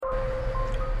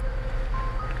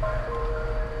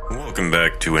Welcome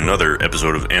back to another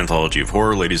episode of Anthology of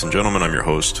Horror, ladies and gentlemen. I'm your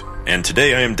host, and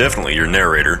today I am definitely your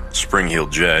narrator, Spring-Heeled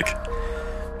Jack.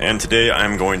 And today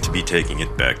I'm going to be taking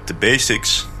it back to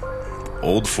basics,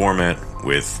 old format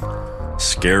with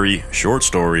scary short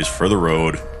stories for the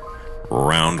road,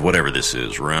 round whatever this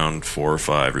is, round 4 or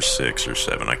 5 or 6 or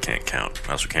 7, I can't count.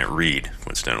 I also can't read,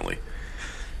 coincidentally.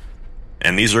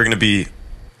 And these are going to be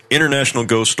international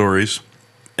ghost stories,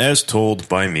 as told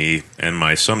by me and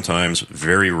my sometimes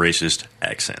very racist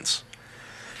accents.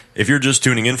 If you're just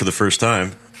tuning in for the first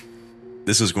time,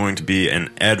 this is going to be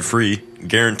an ad-free,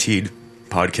 guaranteed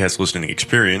podcast listening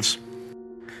experience.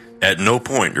 At no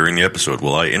point during the episode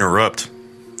will I interrupt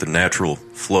the natural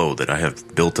flow that I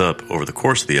have built up over the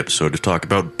course of the episode to talk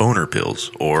about boner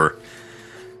pills or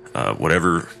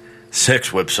whatever sex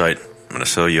website I'm going to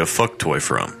sell you a fuck toy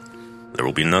from. There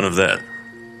will be none of that.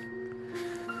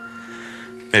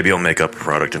 Maybe I'll make up a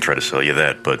product and try to sell you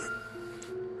that, but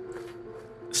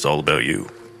it's all about you.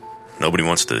 Nobody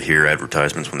wants to hear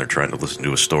advertisements when they're trying to listen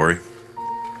to a story.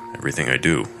 Everything I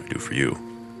do for you.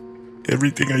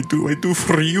 Everything I do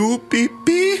for you,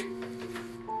 baby.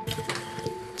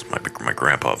 It's my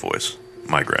grandpa voice.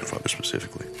 My grandfather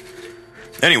specifically.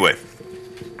 Anyway,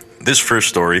 this first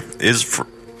story is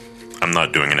I'm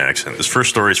not doing an accent. This first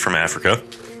story is from Africa,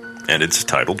 and it's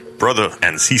titled Brother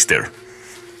and Sister.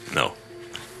 No.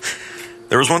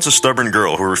 There was once a stubborn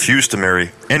girl who refused to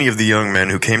marry any of the young men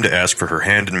who came to ask for her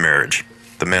hand in marriage.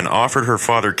 The men offered her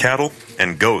father cattle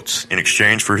and goats in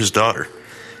exchange for his daughter.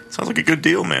 Sounds like a good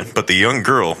deal, man. But the young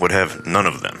girl would have none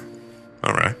of them.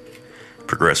 All right.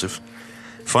 Progressive.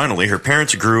 Finally, her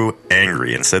parents grew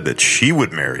angry and said that she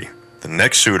would marry the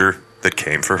next suitor that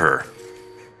came for her.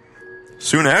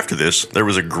 Soon after this, there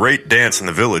was a great dance in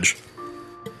the village,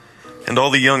 and all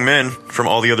the young men from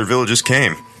all the other villages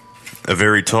came. A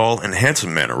very tall and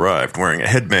handsome man arrived, wearing a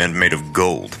headband made of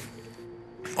gold.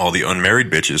 All the unmarried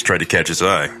bitches tried to catch his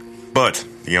eye, but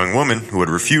the young woman who had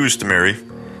refused to marry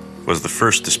was the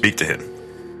first to speak to him.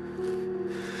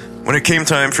 When it came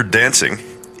time for dancing,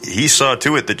 he saw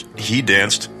to it that he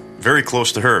danced very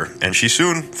close to her, and she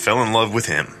soon fell in love with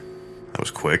him. That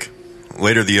was quick.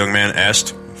 Later, the young man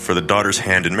asked for the daughter's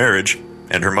hand in marriage,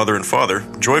 and her mother and father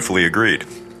joyfully agreed.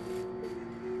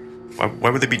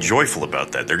 Why would they be joyful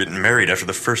about that? They're getting married after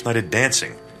the first night of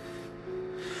dancing.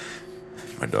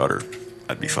 My daughter,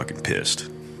 I'd be fucking pissed.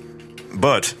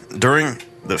 But during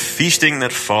the feasting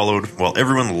that followed, while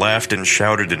everyone laughed and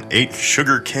shouted and ate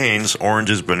sugar canes,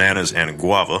 oranges, bananas, and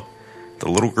guava,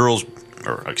 the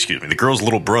girl's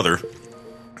little brother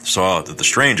saw that the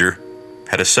stranger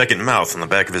had a second mouth on the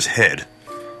back of his head,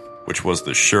 which was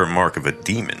the sure mark of a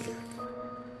demon.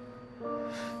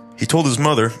 He told his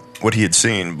mother what he had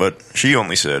seen, but she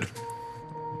only said,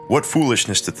 "What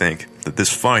foolishness to think that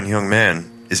this fine young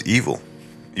man is evil.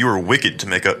 You are wicked to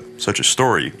make up such a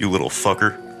story, you little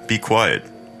fucker. Be quiet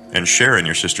and share in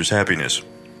your sister's happiness."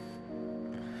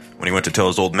 When he went to tell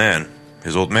his old man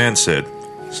said,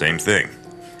 same thing,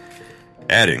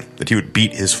 adding that he would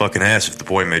beat his fucking ass if the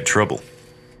boy made trouble.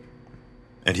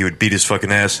 And he would beat his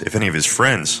fucking ass if any of his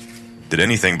friends did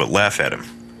anything but laugh at him.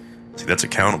 See, that's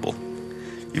accountable.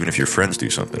 Even if your friends do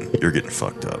something, you're getting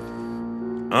fucked up.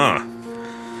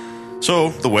 So,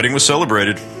 the wedding was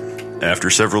celebrated. After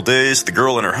several days, the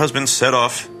girl and her husband set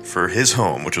off for his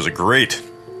home, which was a great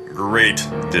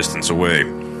distance away.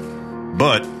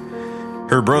 But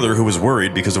her brother, who was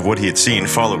worried because of what he had seen,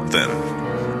 followed them.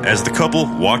 As the couple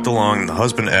walked along, the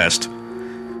husband asked,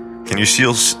 Can you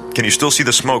still see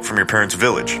the smoke from your parents'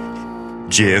 village?"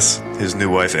 "Yes," his new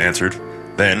wife answered.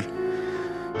 Then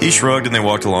he shrugged and they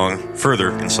walked along further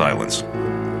in silence.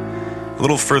 A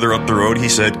little further up the road, he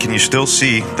said, "Can you still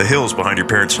see the hills behind your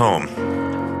parents' home?"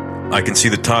 "I can see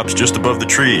the tops just above the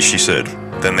trees," she said.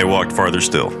 Then they walked farther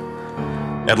still.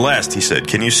 At last, he said,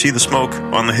 "Can you see the smoke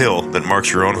on the hill that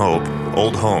marks your old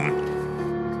home?"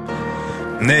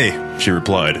 "Nay," she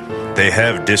replied, "they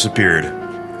have disappeared."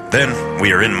 "Then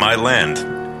we are in my land."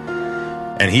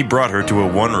 And he brought her to a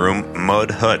one-room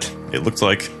mud hut. It looked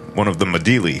like one of the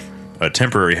Madili, a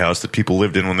temporary house that people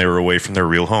lived in when they were away from their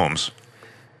real homes.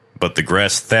 But the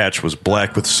grass thatch was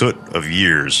black with soot of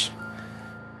years.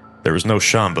 There was no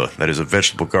shamba, that is a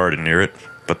vegetable garden, near it,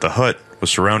 but the hut was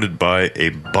surrounded by a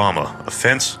boma, a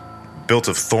fence built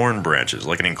of thorn branches,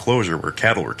 like an enclosure where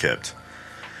cattle were kept,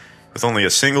 with only a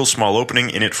single small opening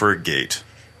in it for a gate.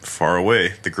 Far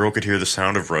away, the girl could hear the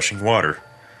sound of rushing water.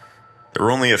 There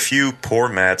were only a few poor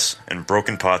mats and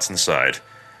broken pots inside,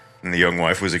 and the young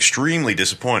wife was extremely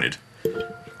disappointed.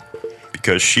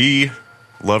 Because she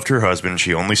loved her husband,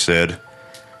 she only said,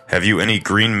 "Have you any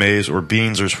green maize or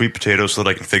beans or sweet potatoes so that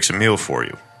I can fix a meal for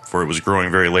you?" For it was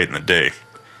growing very late in the day.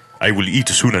 I will eat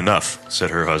soon enough,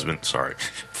 said her husband. Sorry.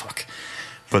 Fuck.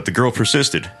 But the girl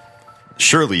persisted.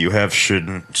 Surely you have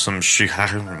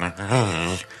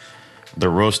the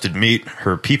roasted meat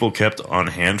her people kept on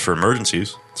hand for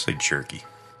emergencies. Say jerky.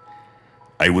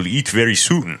 I will eat very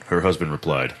soon, her husband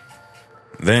replied.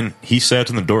 Then he sat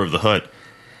in the door of the hut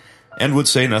and would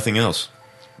say nothing else.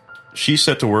 She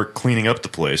set to work cleaning up the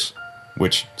place,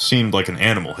 which seemed like an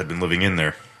animal had been living in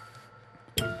there.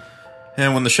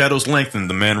 And when the shadows lengthened,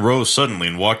 the man rose suddenly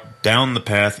and walked down the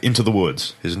path into the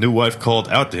woods. His new wife called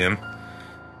out to him,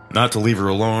 not to leave her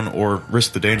alone or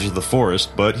risk the dangers of the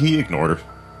forest, but he ignored her.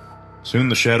 Soon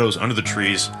the shadows under the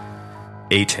trees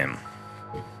ate him.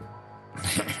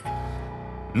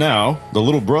 Now, the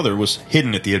little brother was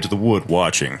hidden at the edge of the wood,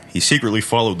 watching. He secretly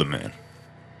followed the man.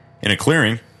 In a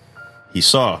clearing, he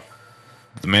saw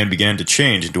that the man began to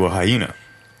change into a hyena.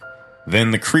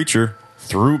 Then the creature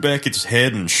threw back its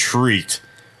head and shrieked,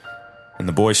 and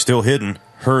the boy, still hidden,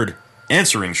 heard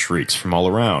answering shrieks from all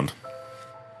around.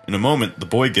 In a moment, the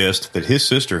boy guessed that his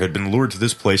sister had been lured to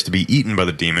this place to be eaten by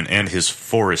the demon and his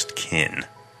forest kin.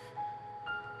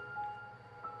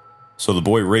 So the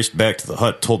boy raced back to the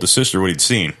hut, told his sister what he'd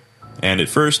seen, and at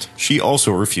first, she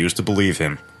also refused to believe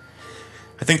him.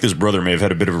 I think this brother may have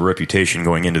had a bit of a reputation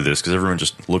going into this, because everyone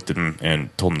just looked at him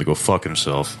and told him to go fuck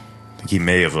himself. I think he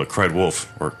may have cried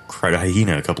wolf, or cried a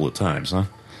hyena a couple of times, huh?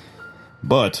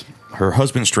 But her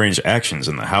husband's strange actions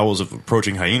and the howls of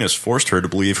approaching hyenas forced her to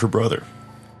believe her brother.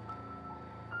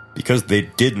 Because they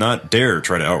did not dare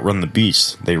try to outrun the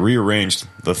beasts, they rearranged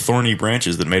the thorny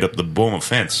branches that made up the boma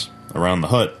fence around the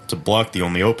hut to block the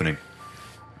only opening.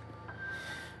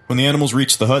 When the animals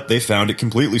reached the hut, they found it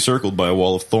completely circled by a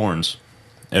wall of thorns.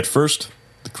 At first,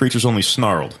 the creatures only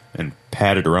snarled and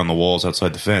padded around the walls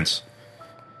outside the fence.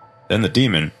 Then the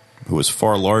demon, who was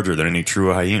far larger than any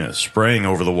true hyena, sprang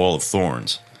over the wall of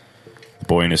thorns. The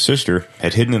boy and his sister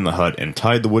had hidden in the hut and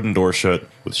tied the wooden door shut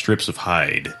with strips of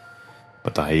hide.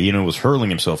 But the hyena was hurling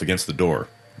himself against the door,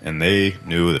 and they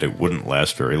knew that it wouldn't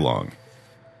last very long.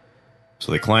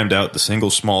 So they climbed out the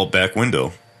single small back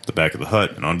window, the back of the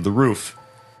hut, and onto the roof,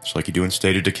 just like you do in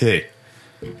State of Decay.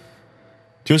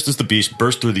 Just as the beast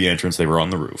burst through the entrance, they were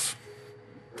on the roof.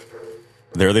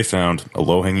 There they found a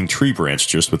low-hanging tree branch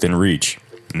just within reach.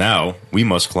 Now, we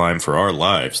must climb for our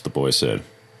lives, the boy said.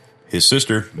 His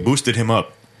sister boosted him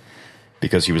up,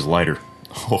 because he was lighter.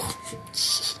 Oh,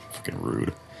 fucking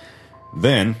rude.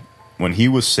 Then, when he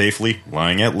was safely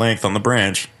lying at length on the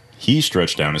branch, he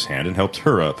stretched down his hand and helped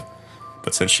her up.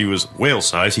 But since she was whale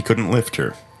size, he couldn't lift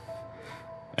her.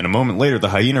 And a moment later, the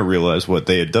hyena realized what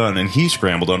they had done, and he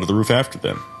scrambled onto the roof after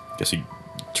them. I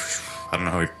don't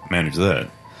know how he managed that.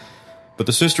 But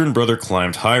the sister and brother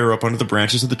climbed higher up onto the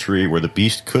branches of the tree where the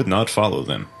beast could not follow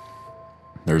them.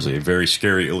 There's a very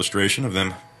scary illustration of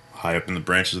them high up in the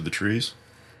branches of the trees.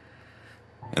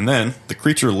 And then, the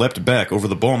creature leapt back over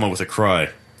the boma with a cry,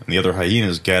 and the other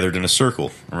hyenas gathered in a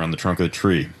circle around the trunk of the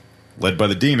tree. Led by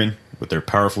the demon, with their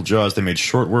powerful jaws, they made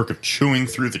short work of chewing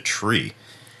through the tree.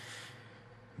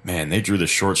 Man, they drew the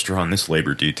short straw in this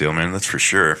labor detail, man, that's for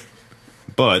sure.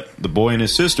 But the boy and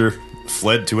his sister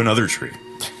fled to another tree.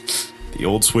 The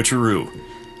old switcheroo.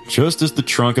 Just as the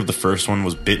trunk of the first one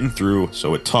was bitten through,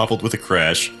 so it toppled with a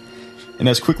crash. And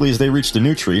as quickly as they reached a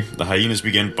new tree, the hyenas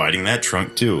began biting that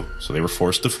trunk too, so they were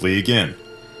forced to flee again.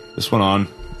 This went on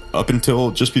up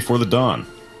until just before the dawn.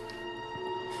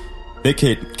 They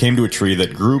came to a tree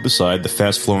that grew beside the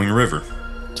fast-flowing river.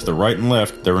 To the right and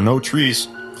left, there were no trees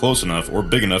close enough or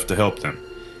big enough to help them.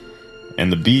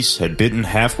 And the beasts had bitten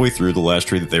halfway through the last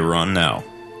tree that they were on now.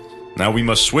 "Now we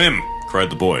must swim!" cried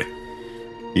the boy.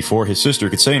 Before his sister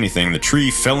could say anything, the tree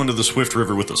fell into the swift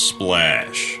river with a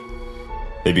splash.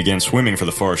 They began swimming for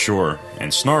the far shore,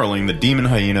 and snarling, the demon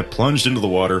hyena plunged into the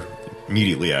water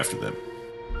immediately after them.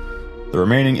 The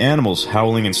remaining animals,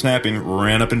 howling and snapping,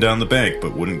 ran up and down the bank,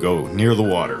 but wouldn't go near the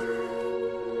water.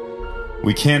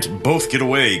 "We can't both get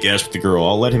away," gasped the girl.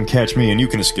 "I'll let him catch me and you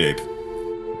can escape."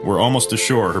 "We're almost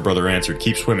ashore," her brother answered.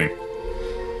 "Keep swimming."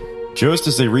 Just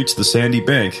as they reached the sandy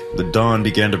bank, the dawn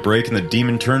began to break and the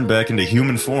demon turned back into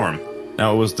human form.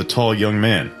 Now it was the tall young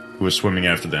man who was swimming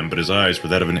after them, but his eyes were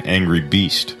that of an angry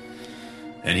beast.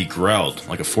 And he growled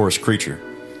like a forest creature.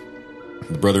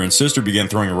 The brother and sister began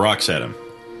throwing rocks at him,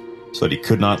 so that he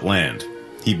could not land.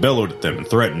 He bellowed at them and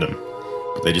threatened them,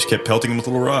 but they just kept pelting him with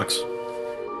little rocks,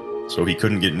 so he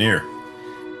couldn't get near.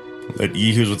 "Let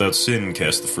ye who is without sin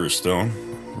cast the first stone."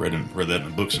 Read that in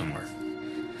a book somewhere.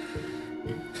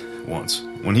 Once.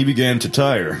 When he began to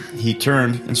tire, he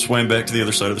turned and swam back to the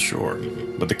other side of the shore.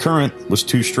 But the current was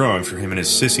too strong for him and his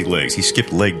sissy legs. He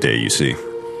skipped leg day, you see.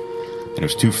 And it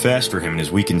was too fast for him in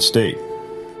his weakened state.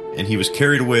 and he was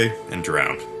carried away and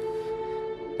drowned.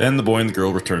 Then the boy and the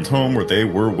girl returned home, where they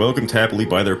were welcomed happily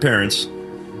by their parents.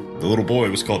 The little boy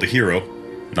was called a hero,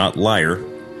 not liar,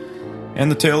 and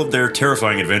the tale of their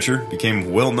terrifying adventure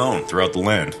became well known throughout the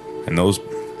land. And those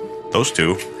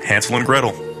two, Hansel and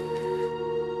Gretel.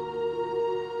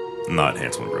 Not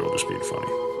Hansel and Gretel, just being funny.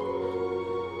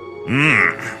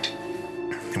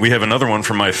 We have another one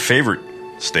from my favorite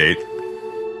state.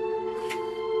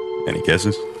 Any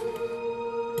guesses?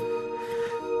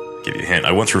 Give you a hint.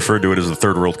 I once referred to it as a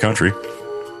third world country.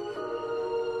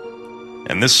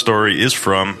 And this story is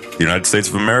from the United States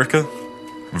of America,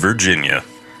 Virginia.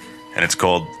 And it's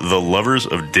called The Lovers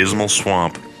of Dismal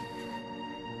Swamp.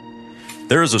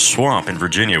 There is a swamp in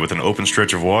Virginia with an open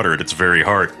stretch of water at its very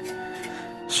heart.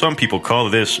 Some people call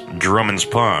this Drummond's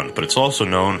Pond, but it's also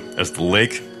known as the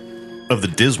Lake of the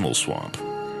Dismal Swamp.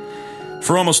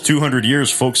 For almost 200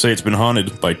 years, folks say it's been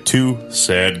haunted by two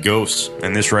sad ghosts,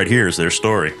 and this right here is their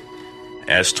story,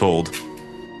 as told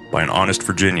by an honest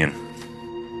Virginian.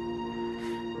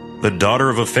 The daughter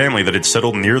of a family that had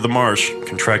settled near the marsh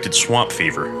contracted swamp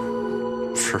fever.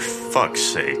 For fuck's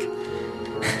sake.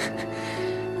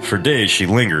 For days she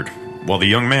lingered, while the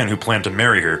young man who planned to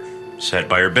marry her sat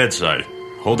by her bedside,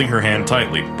 holding her hand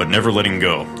tightly, but never letting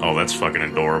go. Oh, that's fucking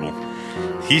adorable.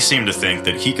 He seemed to think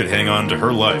that he could hang on to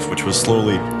her life, which was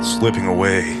slowly slipping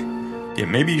away. Yeah,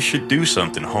 maybe you should do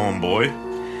something,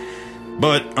 homeboy.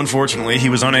 But, unfortunately, he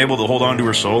was unable to hold on to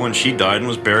her soul, and she died and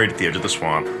was buried at the edge of the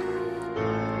swamp.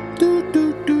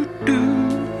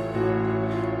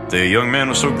 The young man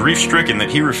was so grief-stricken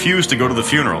that he refused to go to the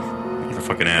funeral. What a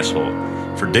fucking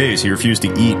asshole. For days, he refused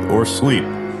to eat or sleep.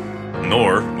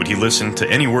 Nor would he listen to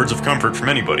any words of comfort from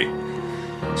anybody.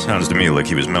 Sounds to me like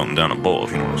he was melting down a bowl,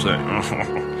 if you know what I'm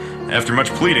saying. After much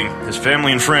pleading, his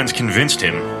family and friends convinced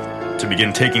him to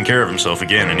begin taking care of himself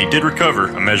again, and he did recover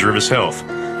a measure of his health.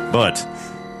 But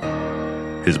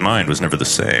his mind was never the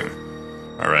same.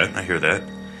 Alright, I hear that.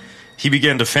 He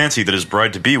began to fancy that his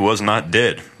bride-to-be was not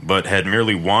dead, but had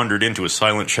merely wandered into a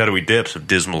silent, shadowy depths of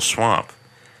Dismal Swamp.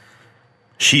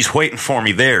 "She's waiting for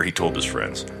me there," he told his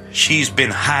friends. "She's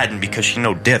been hiding because she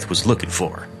knew death was looking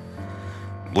for her."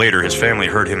 Later, his family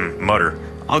heard him mutter,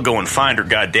 "I'll go and find her,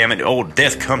 goddammit. Old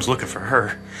Death comes looking for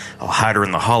her. I'll hide her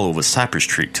in the hollow of a cypress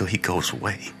tree till he goes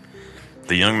away."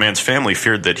 The young man's family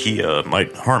feared that he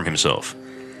might harm himself,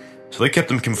 so they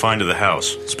kept him confined to the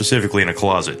house, specifically in a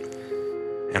closet,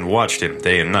 and watched him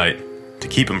day and night to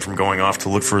keep him from going off to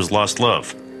look for his lost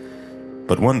love.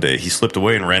 But one day, he slipped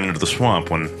away and ran into the swamp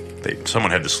when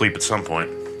someone had to sleep at some point.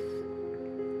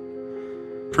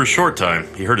 For a short time,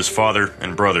 he heard his father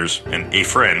and brothers and a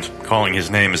friend calling his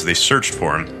name as they searched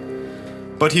for him,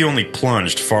 but he only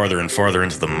plunged farther and farther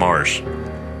into the marsh.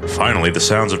 Finally, the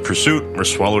sounds of pursuit were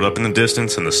swallowed up in the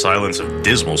distance, and the silence of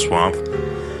Dismal Swamp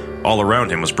all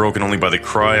around him was broken only by the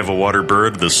cry of a water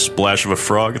bird, the splash of a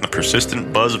frog, and the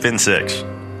persistent buzz of insects.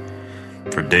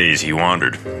 For days he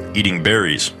wandered, eating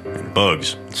berries and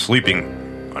bugs,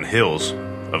 sleeping on hills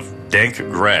of dank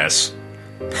grass.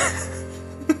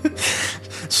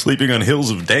 Sleeping on hills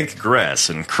of dank grass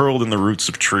and curled in the roots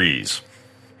of trees.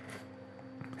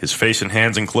 His face and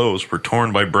hands and clothes were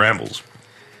torn by brambles.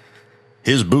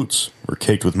 His boots were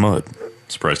caked with mud.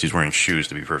 Surprised he's wearing shoes,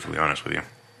 to be perfectly honest with you.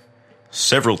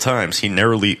 Several times he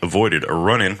narrowly avoided a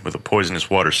run-in with a poisonous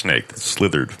water snake that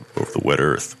slithered over the wet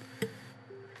earth.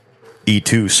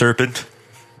 E2 serpent?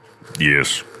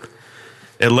 Yes.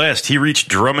 At last he reached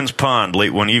Drummond's Pond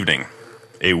late one evening.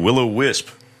 A will-o-wisp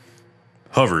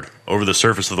hovered over the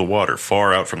surface of the water,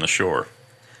 far out from the shore.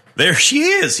 "There she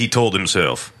is," he told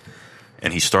himself.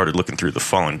 And he started looking through the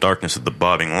fallen darkness of the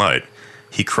bobbing light.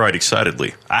 He cried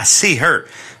excitedly, "I see her!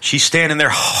 She's standing there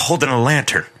holding a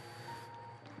lantern."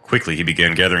 Quickly he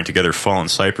began gathering together fallen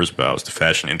cypress boughs to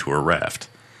fashion into a raft.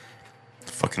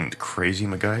 Fucking crazy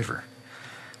MacGyver.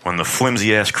 When the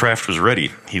flimsy-ass craft was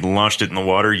ready, he launched it in the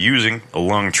water using a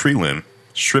long tree limb,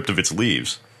 stripped of its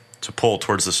leaves, to pull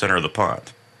towards the center of the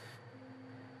pond.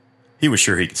 He was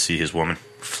sure he could see his woman,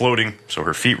 floating so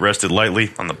her feet rested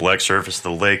lightly on the black surface of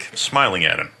the lake, smiling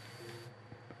at him.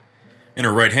 In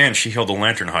her right hand, she held a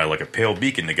lantern high like a pale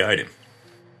beacon to guide him.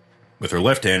 With her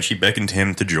left hand, she beckoned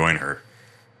him to join her.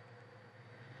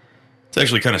 It's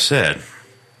actually kind of sad.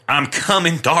 "I'm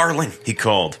coming, darling," he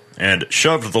called, and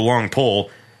shoved the long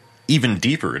pole even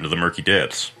deeper into the murky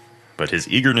depths. But his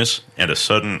eagerness and a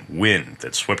sudden wind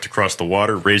that swept across the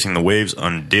water, raising the waves,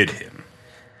 undid him.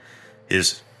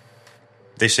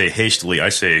 They say hastily, I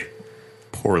say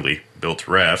poorly, built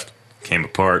raft came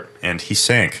apart, and he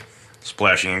sank,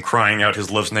 splashing and crying out his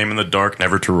love's name in the dark,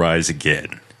 never to rise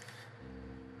again.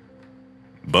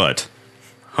 But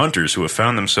hunters who have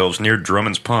found themselves near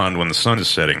Drummond's Pond when the sun is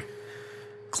setting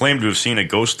claim to have seen a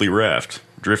ghostly raft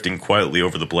drifting quietly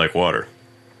over the black water.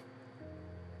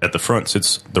 At the front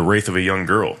sits the wraith of a young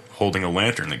girl holding a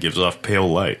lantern that gives off pale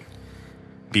light.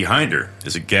 Behind her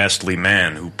is a ghastly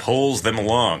man who pulls them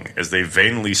along as they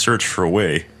vainly search for a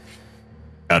way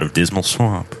out of Dismal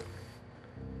Swamp.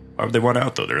 Why would they want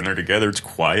out, though? They're in there together, it's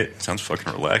quiet. It sounds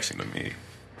fucking relaxing to me.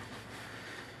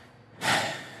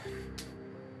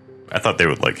 I thought they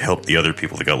would, help the other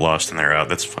people that got lost and they're out.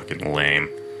 That's fucking lame.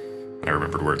 I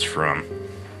remembered where it's from.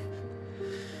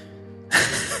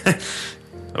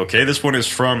 Okay, this one is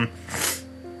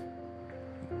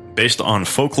based on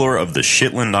folklore of the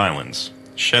Shetland Islands.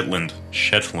 Shetland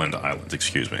Islands,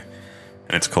 excuse me.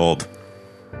 And it's called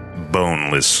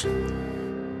Boneless.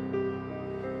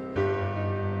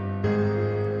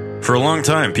 For a long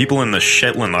time, people in the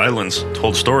Shetland Islands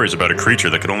told stories about a creature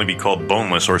that could only be called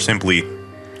boneless or simply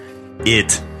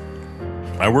it.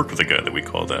 I worked with a guy that we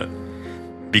called that.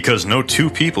 Because no two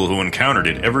people who encountered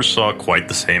it ever saw quite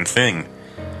the same thing.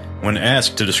 When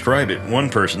asked to describe it, one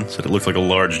person said it looked like a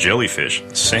large jellyfish.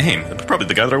 Same. That's probably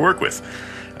the guy that I work with.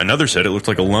 Another said it looked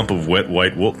like a lump of wet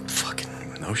white wool.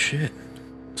 Fucking no shit.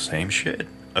 Same shit.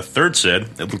 A third said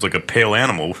it looked like a pale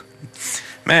animal.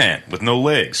 Man, with no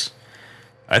legs.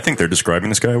 I think they're describing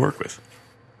this guy I work with.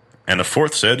 And a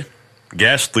fourth said,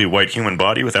 ghastly white human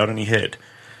body without any head.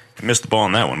 I missed the ball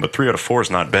on that one, but 3 out of 4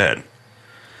 is not bad.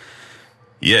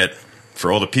 Yet,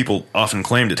 for all the people often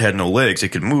claimed it had no legs, it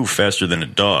could move faster than a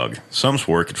dog. Some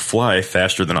swore it could fly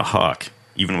faster than a hawk,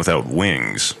 even without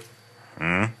wings.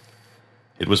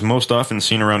 It was most often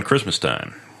seen around Christmas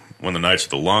time, when the nights are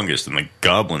the longest and the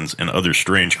goblins and other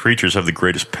strange creatures have the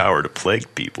greatest power to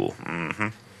plague people.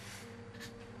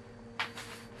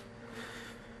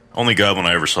 Only goblin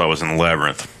I ever saw was in the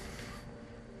Labyrinth.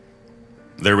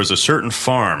 There was a certain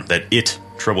farm that it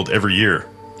troubled every year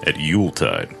at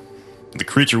Yuletide. The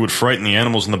creature would frighten the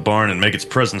animals in the barn and make its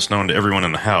presence known to everyone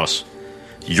in the house,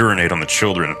 urinate on the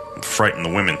children, and frighten the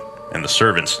women and the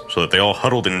servants so that they all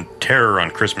huddled in terror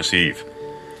on Christmas Eve.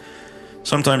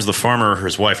 Sometimes the farmer or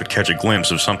his wife would catch a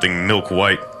glimpse of something milk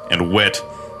white and wet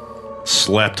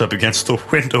slapped up against the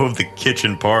window of the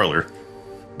kitchen parlor,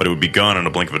 but it would be gone in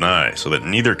a blink of an eye so that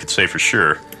neither could say for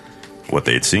sure what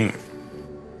they had seen.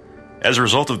 As a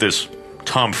result of this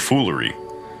tomfoolery,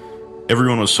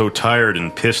 everyone was so tired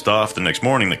and pissed off the next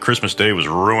morning that Christmas Day was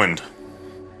ruined.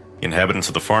 The inhabitants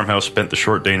of the farmhouse spent the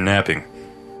short day napping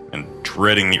and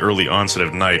dreading the early onset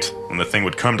of night when the thing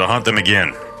would come to haunt them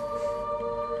again.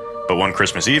 But one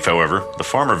Christmas Eve, however, the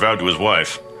farmer vowed to his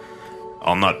wife,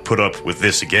 "I'll not put up with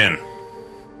this again.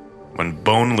 When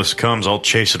Boneless comes, I'll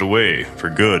chase it away for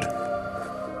good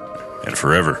and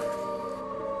forever.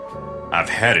 I've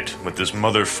had it with this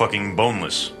motherfucking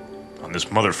Boneless on this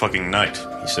motherfucking night,"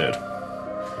 he said.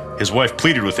 His wife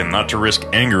pleaded with him not to risk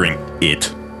angering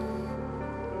it.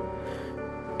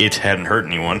 It hadn't hurt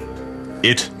anyone.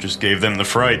 It just gave them the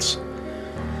frights.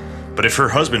 But if her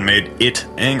husband made it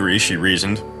angry, she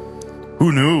reasoned,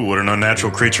 who knew what an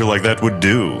unnatural creature like that would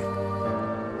do?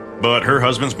 But her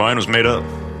husband's mind was made up.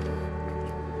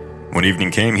 When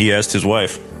evening came, he asked his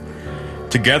wife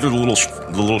to gather the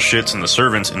little shits and the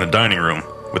servants in the dining room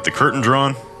with the curtain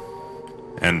drawn,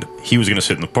 and he was going to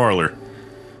sit in the parlor,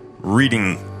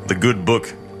 reading the good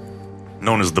book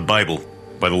known as the Bible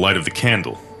by the light of the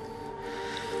candle.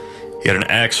 He had an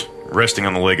axe resting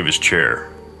on the leg of his chair.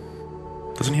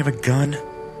 Doesn't he have a gun?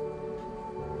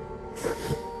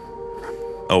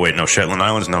 Oh wait, no, Shetland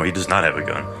Islands? No, he does not have a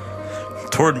gun.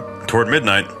 Toward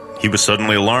midnight, he was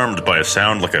suddenly alarmed by a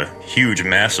sound like a huge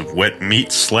mass of wet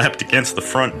meat slapped against the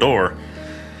front door.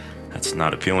 That's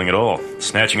not appealing at all.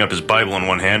 Snatching up his Bible in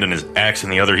one hand and his axe in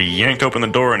the other, he yanked open the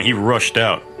door and he rushed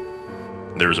out.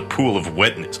 There was a pool of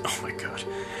wetness. Oh my god.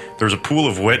 There was a pool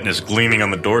of wetness gleaming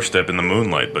on the doorstep in the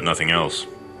moonlight, but nothing else.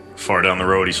 Far down the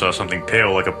road, he saw something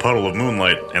pale like a puddle of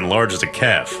moonlight and large as a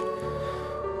calf,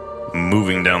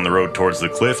 moving down the road towards the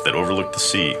cliff that overlooked the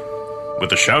sea.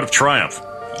 With a shout of triumph,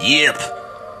 "Yep!"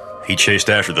 he chased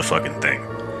after the fucking thing.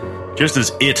 Just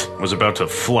as it was about to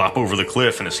flop over the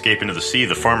cliff and escape into the sea,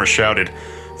 the farmer shouted,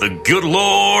 "The good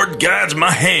Lord guides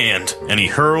my hand!" And he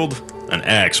hurled an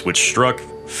axe which struck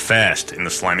fast in the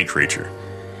slimy creature.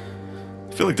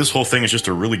 I feel like this whole thing is just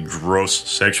a really gross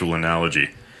sexual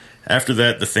analogy. After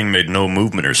that, the thing made no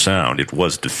movement or sound. It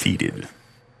was defeated.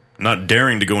 Not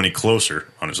daring to go any closer,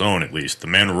 on his own at least, the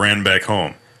man ran back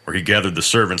home, where he gathered the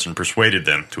servants and persuaded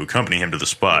them to accompany him to the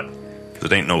spot, because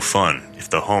it ain't no fun if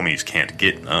the homies can't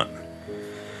get none.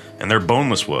 And there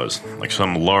Boneless was, like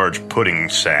some large pudding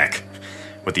sack,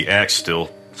 with the axe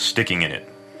still sticking in it.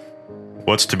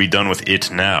 "What's to be done with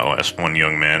it now?" asked one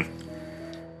young man.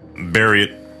 "Bury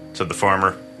it," said the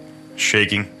farmer,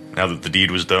 shaking now that the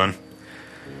deed was done.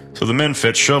 So the men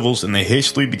fetched shovels, and they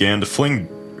hastily began to fling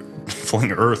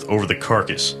earth over the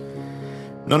carcass.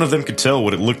 None of them could tell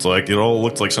what it looked like. It all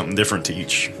looked like something different to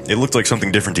each. It looked like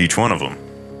something different to each one of them.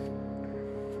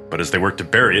 But as they worked to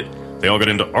bury it, they all got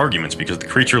into arguments because the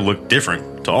creature looked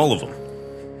different to all of them.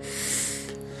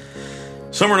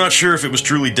 Some were not sure if it was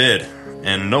truly dead,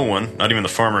 and no one, not even the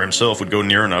farmer himself, would go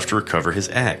near enough to recover his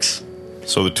axe.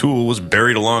 So the tool was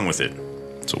buried along with it.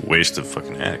 It's a waste of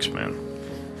fucking axe, man.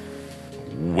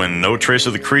 When no trace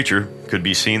of the creature could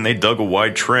be seen, they dug a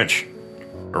wide trench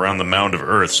around the mound of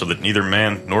earth so that neither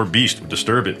man nor beast would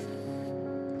disturb it.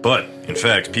 But, in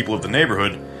fact, people of the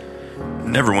neighborhood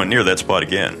never went near that spot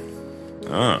again.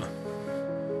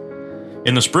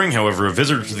 In the spring, however, a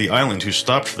visitor to the island who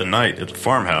stopped for the night at the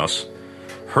farmhouse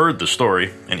heard the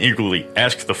story and eagerly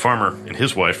asked the farmer and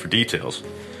his wife for details.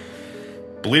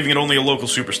 Believing it only a local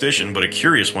superstition, but a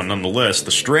curious one nonetheless,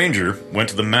 the stranger went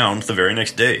to the mound the very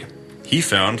next day. He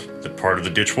found that part of the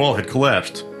ditch wall had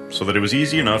collapsed, so that it was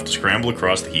easy enough to scramble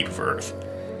across the heap of earth.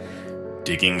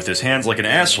 Digging with his hands like an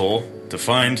asshole to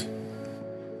see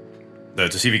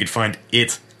if he could find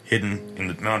it hidden in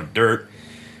the mound of dirt,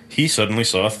 he suddenly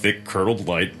saw a thick, curdled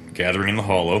light gathering in the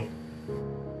hollow,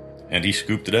 and he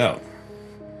scooped it out.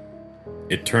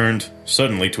 It turned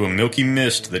suddenly to a milky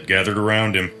mist that gathered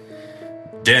around him,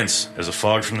 dense as a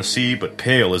fog from the sea, but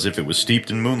pale as if it was steeped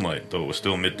in moonlight, though it was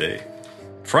still midday.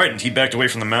 Frightened, he backed away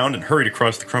from the mound and hurried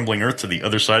across the crumbling earth to the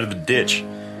other side of the ditch.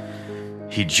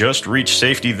 He just reached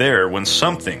safety there when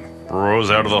something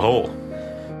rose out of the hole,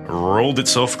 rolled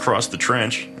itself across the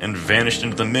trench, and vanished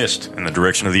into the mist in the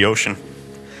direction of the ocean.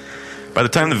 By the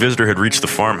time the visitor had reached the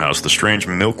farmhouse, the strange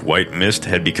milk-white mist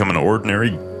had become an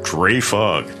ordinary gray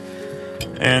fog,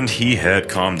 and he had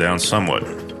calmed down somewhat,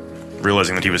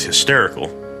 realizing that he was hysterical,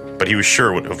 but he was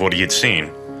sure of what he had seen.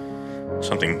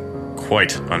 Something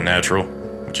quite unnatural,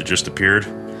 which had just appeared.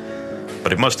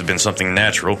 But it must have been something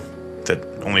natural that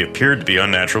only appeared to be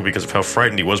unnatural because of how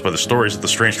frightened he was by the stories of the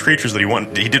strange creatures that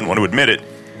he didn't want to admit it.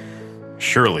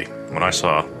 Surely, when I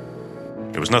saw,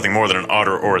 it was nothing more than an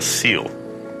otter or a seal.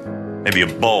 Maybe a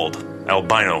bald,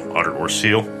 albino otter or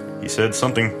seal, he said.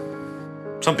 Something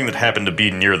that happened to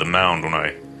be near the mound when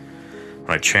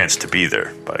I chanced to be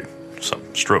there by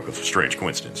some stroke of strange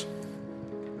coincidence.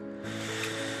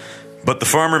 But the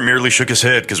farmer merely shook his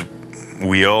head, because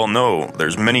we all know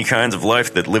there's many kinds of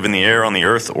life that live in the air, on the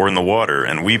earth, or in the water,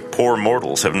 and we poor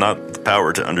mortals have not the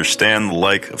power to understand the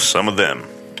like of some of them.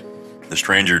 The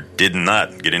stranger did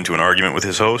not get into an argument with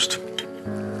his host,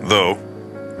 though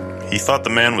he thought the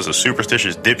man was a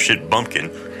superstitious dipshit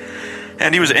bumpkin,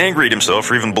 and he was angry at himself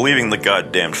for even believing the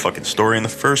goddamned fucking story in the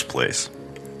first place.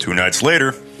 2 nights later,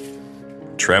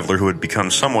 a traveler who had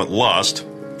become somewhat lost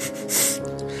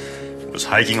was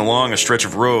hiking along a stretch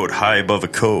of road high above a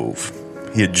cove.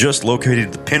 He had just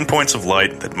located the pinpoints of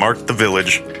light that marked the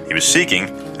village he was seeking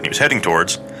and he was heading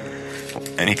towards,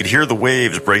 and he could hear the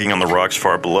waves breaking on the rocks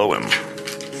far below him.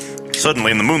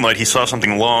 Suddenly, in the moonlight, he saw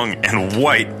something long and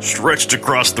white stretched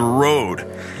across the road.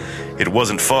 It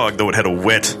wasn't fog, though it had a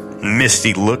wet,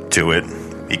 misty look to it.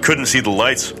 He couldn't see the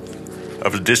lights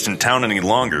of a distant town any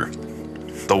longer.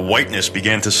 The whiteness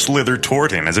began to slither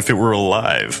toward him as if it were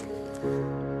alive.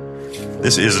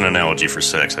 This is an analogy for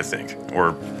sex, I think,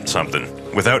 or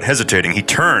something. Without hesitating, he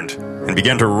turned and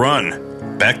began to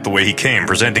run back the way he came,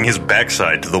 presenting his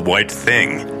backside to the white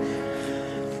thing.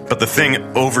 But the thing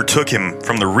overtook him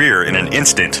from the rear in an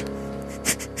instant.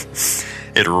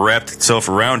 It wrapped itself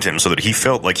around him so that he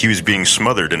felt like he was being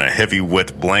smothered in a heavy,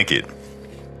 wet blanket.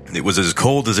 It was as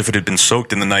cold as if it had been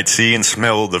soaked in the night sea and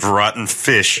smelled of rotten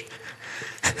fish.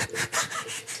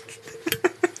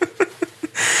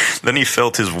 Then he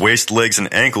felt his waist, legs,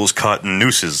 and ankles caught in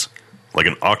nooses, like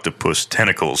an octopus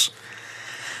tentacles.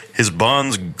 His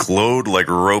bonds glowed like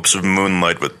ropes of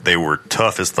moonlight, but they were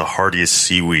tough as the hardiest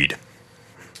seaweed.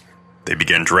 They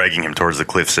began dragging him towards the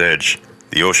cliff's edge,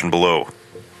 the ocean below,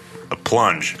 a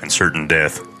plunge and certain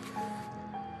death.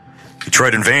 He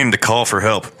tried in vain to call for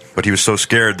help, but he was so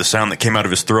scared the sound that came out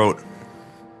of his throat,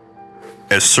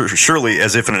 as surely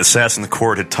as if an assassin's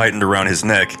cord had tightened around his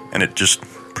neck, and it just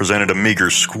presented a meager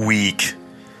squeak.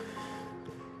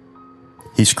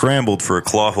 He scrambled for a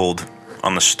clawhold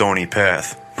on the stony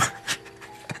path,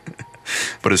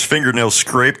 but his fingernails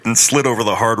scraped and slid over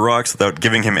the hard rocks without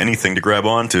giving him anything to grab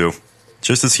onto.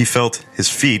 Just as he felt his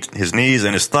feet, his knees,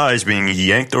 and his thighs being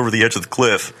yanked over the edge of the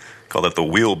cliff, call that the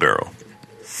wheelbarrow.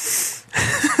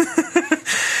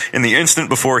 In the instant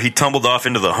before he tumbled off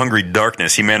into the hungry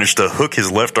darkness, he managed to hook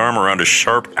his left arm around a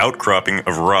sharp outcropping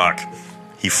of rock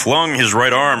he flung his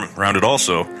right arm around it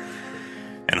also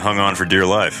and hung on for dear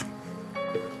life.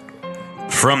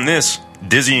 From this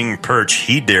dizzying perch,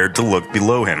 he dared to look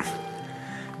below him.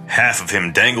 Half of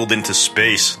him dangled into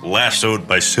space, lassoed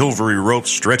by silvery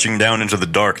ropes stretching down into the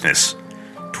darkness,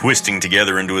 twisting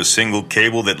together into a single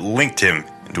cable that linked him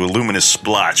into a luminous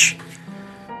splotch.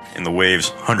 In the waves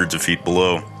hundreds of feet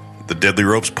below, the deadly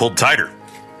ropes pulled tighter.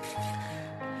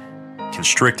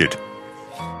 Constricted.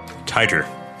 Tighter.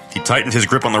 He tightened his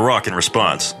grip on the rock in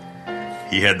response.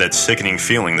 He had that sickening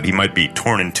feeling that he might be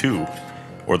torn in two,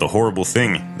 or the horrible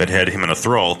thing that had him in a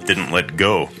thrall didn't let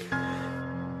go.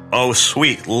 "Oh,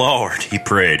 sweet Lord," he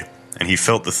prayed, and he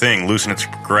felt the thing loosen its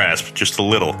grasp just a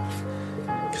little.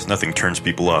 Because nothing turns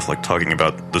people off like talking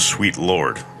about the sweet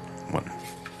Lord when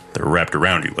they're wrapped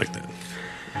around you like that.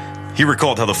 He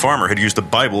recalled how the farmer had used a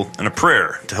Bible and a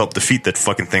prayer to help defeat that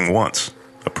fucking thing once.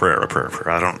 A prayer.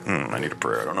 I need a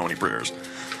prayer. I don't know any prayers.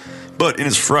 But in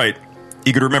his fright,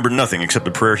 he could remember nothing except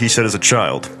the prayer he said as a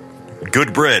child.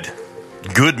 "Good bread.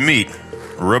 Good meat.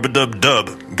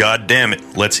 Rub-a-dub-dub. God damn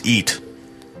it. Let's eat."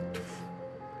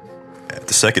 At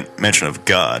the second mention of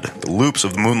God, the loops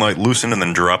of the moonlight loosened and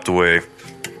then dropped away.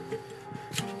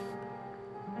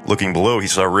 Looking below, he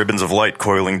saw ribbons of light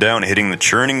coiling down, hitting the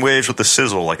churning waves with a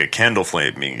sizzle like a candle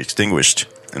flame being extinguished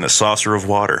in a saucer of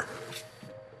water.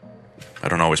 I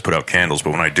don't always put out candles,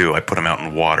 but when I do, I put them out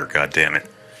in water, goddammit.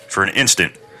 For an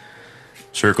instant,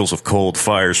 circles of cold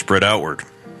fire spread outward,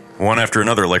 one after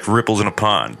another like ripples in a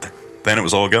pond. Then it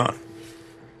was all gone.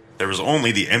 There was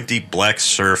only the empty black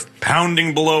surf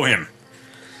pounding below him.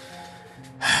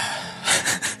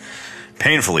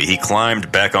 Painfully, he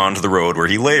climbed back onto the road where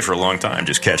he lay for a long time,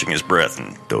 just catching his breath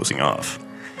and dozing off.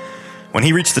 When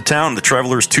he reached the town, the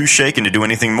traveler was too shaken to do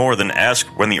anything more than ask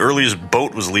when the earliest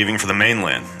boat was leaving for the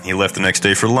mainland. He left the next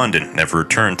day for London, never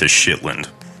returned to Shitland.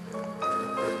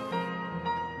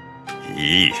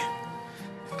 Yee.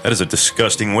 That is a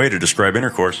disgusting way to describe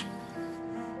intercourse.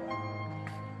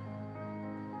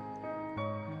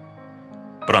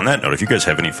 But on that note, if you guys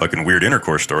have any fucking weird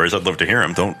intercourse stories, I'd love to hear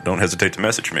them. Don't hesitate to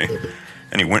message me.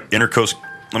 Any intercourse...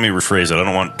 Let me rephrase it. I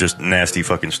don't want just nasty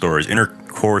fucking stories.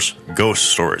 Intercourse ghost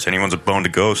stories. Anyone's a bone to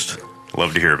ghost?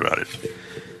 Love to hear about it.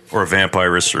 Or a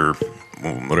vampirus or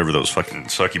whatever those fucking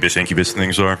succubus, incubus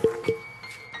things are.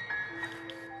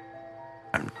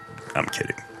 I'm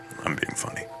kidding. I'm being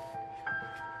funny.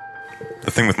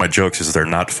 The thing with my jokes is they're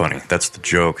not funny. That's the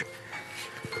joke.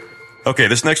 Okay,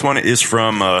 this next one is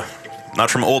from, not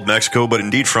from Old Mexico, but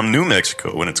indeed from New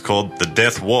Mexico, and it's called The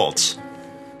Death Waltz.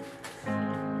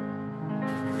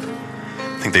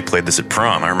 I think they played this at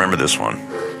prom. I remember this one.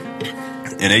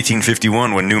 In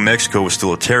 1851, when New Mexico was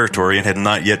still a territory and had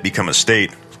not yet become a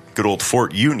state, good old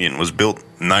Fort Union was built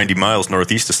 90 miles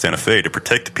northeast of Santa Fe to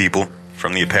protect the people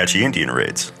from the Apache Indian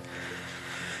raids.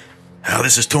 Now,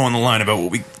 this is towing the line about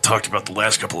what we talked about the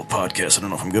last couple of podcasts. I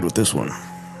don't know if I'm good with this one.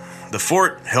 The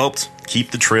fort helped keep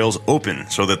the trails open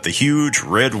so that the huge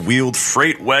red-wheeled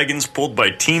freight wagons pulled by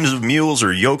teams of mules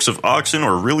or yokes of oxen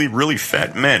or really, really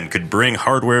fat men could bring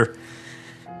hardware,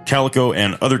 calico,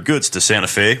 and other goods to Santa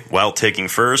Fe while taking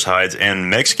furs, hides, and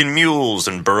Mexican mules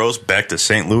and burros back to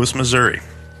St. Louis, Missouri.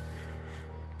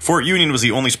 Fort Union was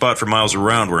the only spot for miles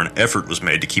around where an effort was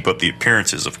made to keep up the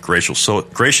appearances of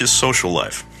gracious social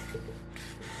life.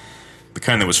 The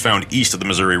kind that was found east of the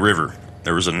Missouri River.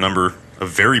 There was a number of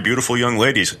very beautiful young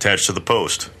ladies attached to the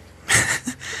post.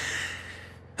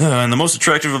 And the most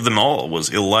attractive of them all was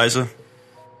Eliza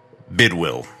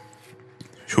Bidwell,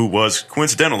 who was,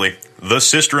 coincidentally, the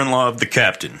sister-in-law of the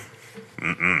captain.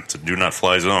 It's a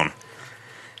do-not-fly zone.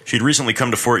 She'd recently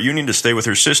come to Fort Union to stay with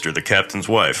her sister, the captain's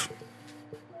wife,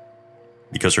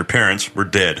 because her parents were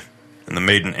dead, and the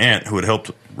maiden aunt who had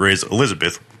helped raise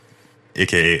Elizabeth,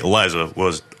 a.k.a. Eliza,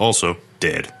 was also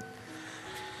dead.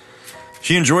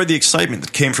 She enjoyed the excitement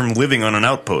that came from living on an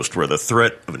outpost where the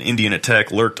threat of an Indian attack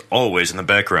lurked always in the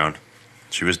background.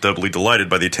 She was doubly delighted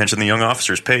by the attention the young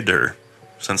officers paid to her,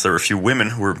 since there were few women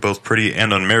who were both pretty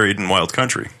and unmarried in wild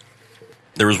country.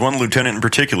 There was one lieutenant in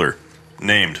particular,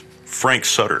 named Frank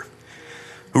Sutter,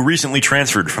 who recently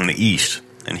transferred from the East,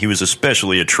 and he was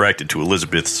especially attracted to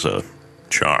Elizabeth's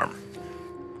charm.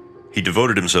 He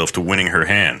devoted himself to winning her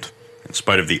hand, in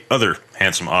spite of the other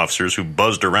handsome officers who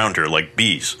buzzed around her like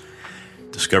bees,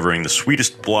 discovering the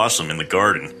sweetest blossom in the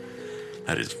garden.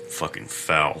 That is fucking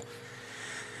foul.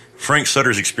 Frank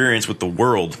Sutter's experience with the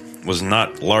world was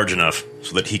not large enough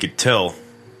so that he could tell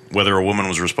whether a woman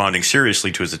was responding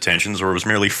seriously to his attentions or was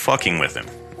merely fucking with him.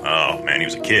 Oh, man, he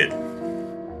was a kid.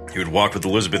 He would walk with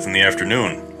Elizabeth in the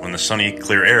afternoon, when the sunny,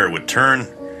 clear air would turn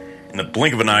in the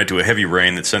blink of an eye to a heavy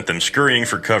rain that sent them scurrying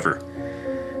for cover.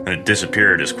 and it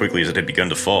disappeared as quickly as it had begun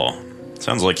to fall.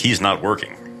 Sounds like he's not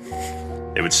working.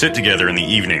 They would sit together in the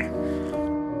evening.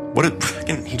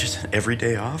 He just had every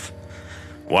day off?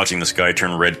 Watching the sky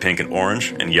turn red, pink, and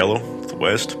orange, and yellow to the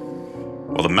west,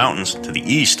 while the mountains to the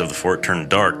east of the fort turned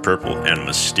dark, purple, and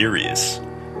mysterious.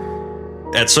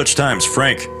 At such times,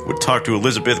 Frank would talk to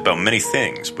Elizabeth about many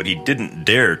things, but he didn't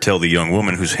dare tell the young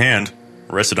woman whose hand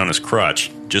rested on his crotch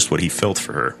just what he felt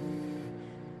for her.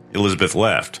 Elizabeth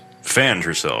laughed, fanned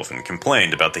herself, and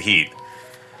complained about the heat.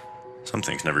 Some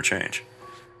things never change.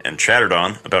 And chattered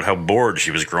on about how bored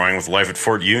she was growing with life at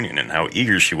Fort Union and how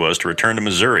eager she was to return to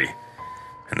Missouri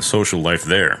and the social life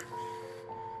there.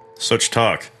 Such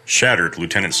talk shattered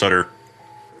Lieutenant Sutter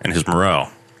and his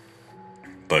morale,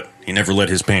 but he never let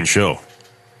his pain show.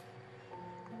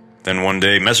 Then one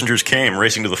day, messengers came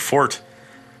racing to the fort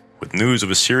with news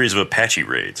of a series of Apache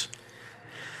raids.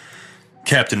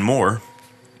 Captain Moore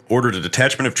ordered a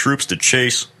detachment of troops to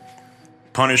chase,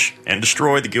 punish, and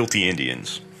destroy the guilty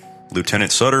Indians.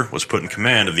 Lieutenant Sutter was put in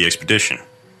command of the expedition.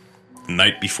 The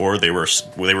night before they were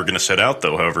going to set out,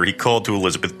 though, however, he called to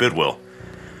Elizabeth Bidwell.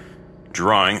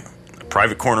 Drawing a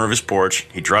private corner of his porch,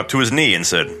 he dropped to his knee and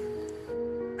said,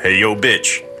 "Hey, yo,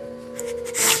 bitch."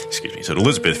 Excuse me. He said,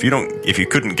 "Elizabeth, if you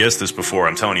couldn't guess this before,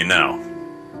 I'm telling you now.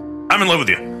 I'm in love with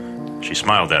you." She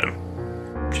smiled at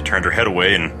him. She turned her head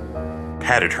away and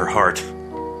patted her heart.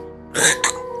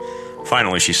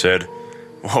 Finally, she said,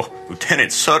 "Well,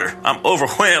 Lieutenant Sutter, I'm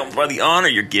overwhelmed by the honor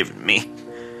you're giving me.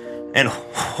 And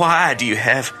why do you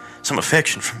have some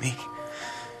affection for me?"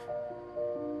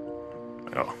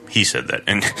 Oh, he said that.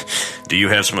 "And do you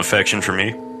have some affection for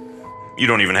me?" "You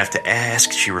don't even have to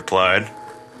ask," she replied.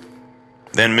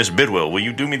 "Then, Miss Bidwell, will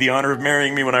you do me the honor of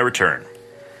marrying me when I return?"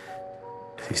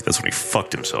 That's when he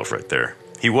fucked himself right there.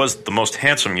 He was the most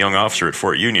handsome young officer at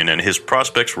Fort Union, and his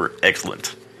prospects were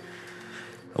excellent.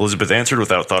 Elizabeth answered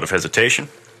without thought of hesitation,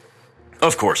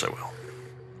 "Of course I will.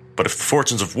 But if the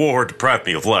fortunes of war deprive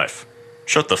me of life..."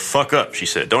 "Shut the fuck up," she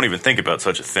said. "Don't even think about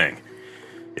such a thing.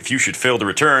 If you should fail to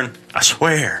return, I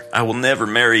swear I will never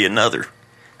marry another."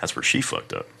 That's where she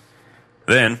fucked up.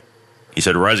 "Then," he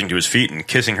said, rising to his feet and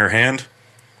kissing her hand,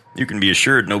 "you can be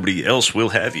assured nobody else will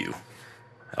have you.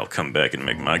 I'll come back and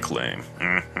make my claim."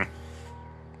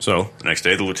 So, the next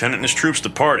day, the lieutenant and his troops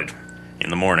departed in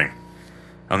the morning.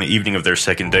 On the evening of their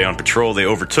second day on patrol, they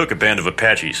overtook a band of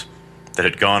Apaches that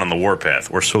had gone on the warpath,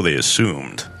 or so they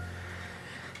assumed.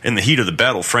 In the heat of the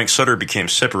battle, Frank Sutter became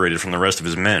separated from the rest of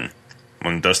his men.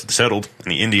 When dust had settled,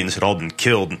 and the Indians had all been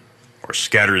killed or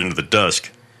scattered into the dusk,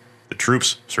 the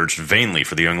troops searched vainly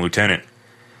for the young lieutenant.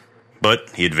 But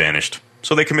he had vanished,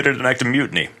 so they committed an act of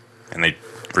mutiny, and they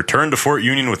returned to Fort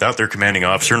Union without their commanding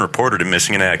officer and reported him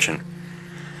missing in action.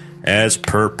 As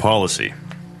per policy.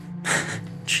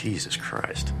 Jesus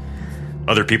Christ.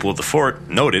 Other people at the fort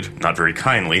noted, not very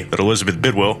kindly, that Elizabeth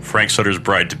Bidwell, Frank Sutter's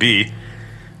bride-to-be,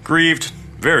 grieved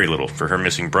very little for her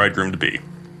missing bridegroom-to-be.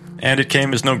 And it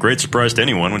came as no great surprise to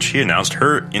anyone when she announced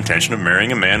her intention of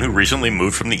marrying a man who recently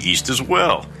moved from the East as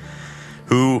well,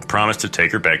 who promised to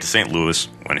take her back to St. Louis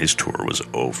when his tour was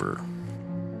over.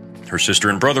 Her sister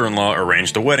and brother-in-law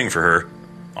arranged a wedding for her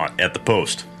at the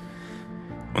post.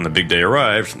 When the big day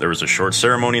arrived, there was a short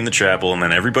ceremony in the chapel, and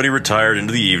then everybody retired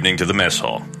into the evening to the mess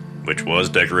hall, which was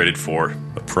decorated for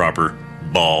a proper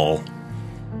ball.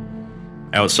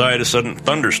 Outside, a sudden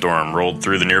thunderstorm rolled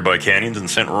through the nearby canyons and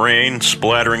sent rain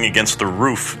splattering against the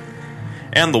roof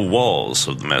and the walls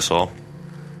of the mess hall.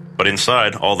 But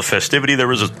inside all the festivity, there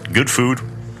was good food,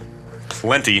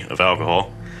 plenty of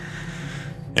alcohol,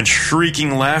 and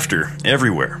shrieking laughter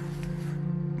everywhere.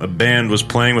 A band was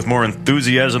playing with more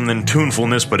enthusiasm than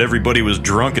tunefulness, but everybody was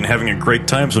drunk and having a great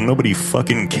time, so nobody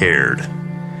fucking cared.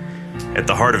 At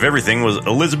the heart of everything was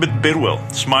Elizabeth Bidwell,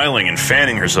 smiling and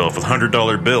fanning herself with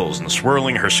 $100 bills and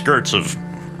swirling her skirts of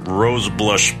rose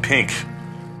blush pink.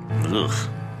 Ugh.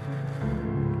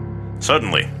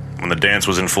 Suddenly, when the dance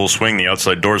was in full swing, the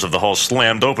outside doors of the hall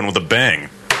slammed open with a bang,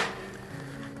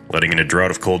 letting in a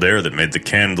draught of cold air that made the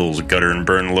candles gutter and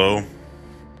burn low.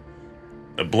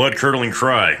 A blood-curdling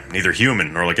cry, neither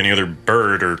human nor like any other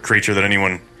bird or creature that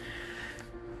anyone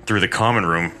through the common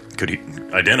room could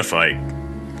identify,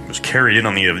 was carried in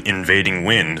on the invading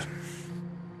wind.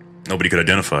 Nobody could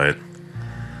identify it.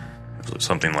 It was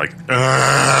something like,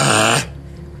 "Ugh!"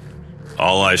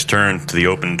 All eyes turned to the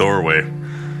open doorway.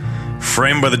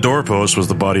 Framed by the doorpost was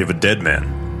the body of a dead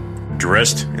man,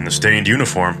 dressed in the stained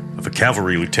uniform of a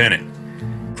cavalry lieutenant.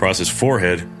 Across his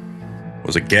forehead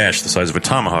was a gash the size of a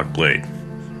tomahawk blade.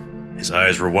 His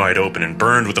eyes were wide open and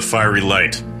burned with a fiery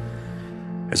light.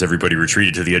 As everybody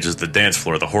retreated to the edges of the dance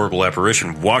floor, the horrible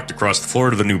apparition walked across the floor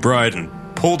to the new bride and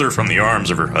pulled her from the arms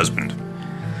of her husband.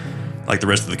 Like the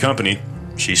rest of the company,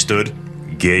 she stood,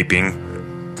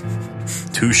 gaping,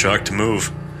 too shocked to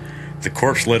move. The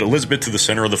corpse led Elizabeth to the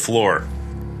center of the floor.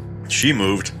 She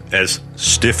moved as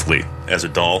stiffly as a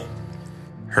doll.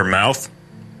 Her mouth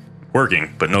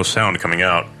working, but no sound coming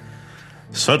out.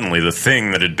 Suddenly, the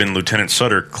thing that had been Lieutenant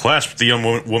Sutter clasped the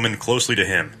young woman closely to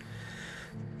him.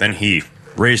 Then he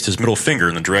raised his middle finger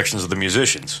in the directions of the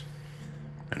musicians.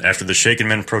 And after the shaken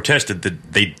men protested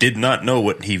that they did not know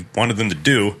what he wanted them to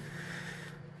do,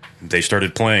 they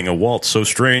started playing a waltz so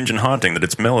strange and haunting that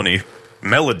its melody,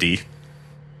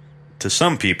 to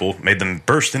some people, made them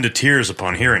burst into tears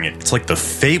upon hearing it. It's like the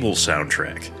Fable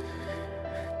soundtrack.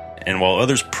 And while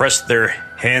others pressed their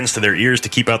hands to their ears to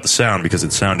keep out the sound because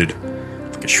it sounded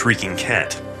like a shrieking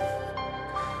cat.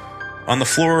 On the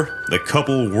floor, the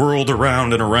couple whirled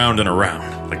around and around and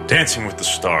around, like dancing with the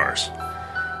stars.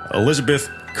 Elizabeth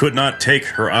could not take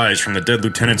her eyes from the dead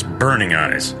lieutenant's burning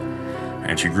eyes,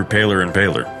 and she grew paler and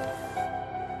paler.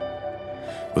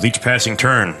 With each passing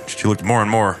turn, she looked more and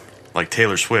more like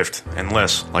Taylor Swift and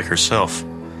less like herself.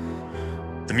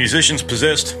 The musicians,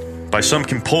 possessed by some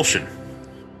compulsion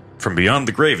from beyond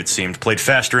the grave, it seemed, played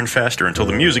faster and faster until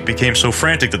the music became so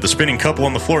frantic that the spinning couple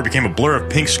on the floor became a blur of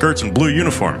pink skirts and blue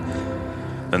uniform.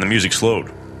 Then the music slowed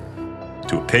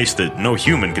to a pace that no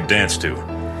human could dance to.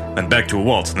 Then back to a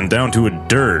waltz, then down to a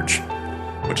dirge,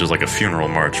 which is like a funeral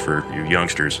march for you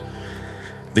youngsters.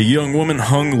 The young woman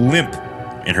hung limp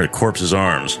in her corpse's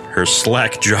arms. Her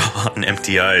slack jaw and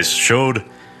empty eyes showed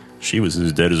she was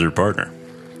as dead as her partner.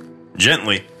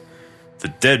 Gently, the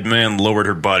dead man lowered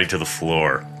her body to the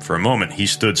floor. For a moment, he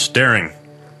stood staring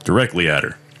directly at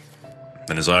her.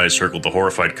 Then his eyes circled the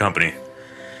horrified company.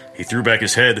 He threw back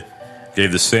his head,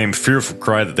 gave the same fearful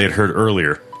cry that they had heard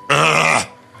earlier. Ugh!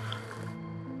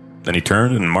 Then he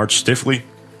turned and marched stiffly,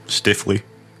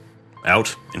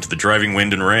 out into the driving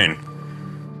wind and rain,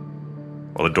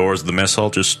 while the doors of the mess hall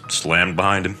just slammed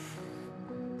behind him.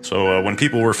 So when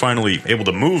people were finally able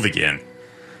to move again,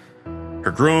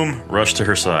 her groom rushed to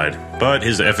her side, but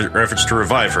his efforts to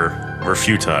revive her were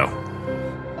futile.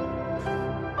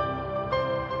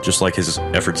 Just like his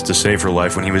efforts to save her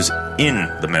life when he was in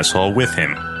the mess hall with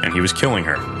him, and he was killing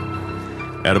her.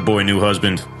 Attaboy, new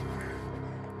husband.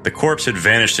 The corpse had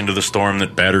vanished into the storm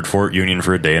that battered Fort Union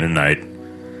for a day and a night.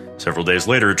 Several days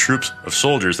later, a troop of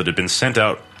soldiers that had been sent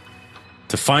out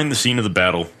to find the scene of the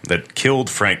battle that killed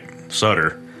Frank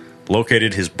Sutter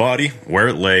located his body where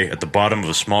it lay at the bottom of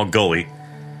a small gully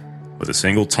with a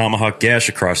single tomahawk gash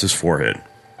across his forehead.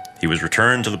 He was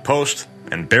returned to the post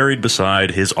and buried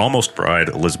beside his almost bride,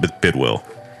 Elizabeth Bidwell,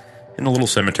 in a little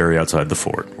cemetery outside the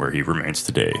fort, where he remains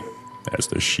today, as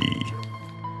does she.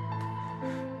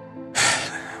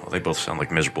 Well, they both sound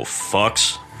like miserable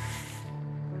fucks.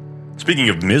 Speaking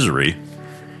of misery,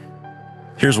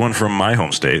 here's one from my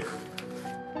home state.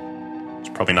 It's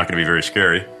probably not going to be very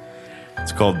scary.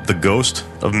 It's called The Ghost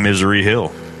of Misery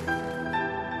Hill.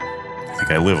 I think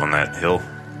I live on that hill.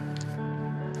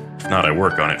 If not, I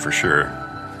work on it for sure.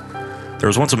 There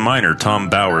was once a miner, Tom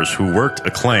Bowers, who worked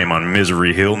a claim on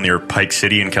Misery Hill near Pike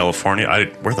City in California.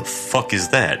 Where the fuck is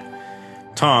that?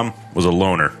 Tom was a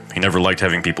loner. He never liked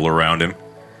having people around him.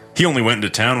 He only went into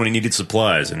town when he needed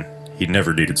supplies, and he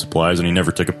never needed supplies, and he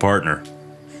never took a partner.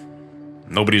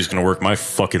 Nobody's gonna work my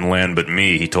fucking land but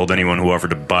me, he told anyone who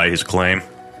offered to buy his claim,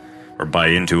 or buy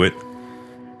into it.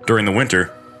 During the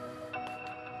winter,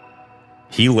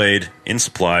 he laid in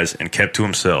supplies and kept to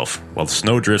himself. While the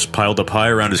snowdrifts piled up high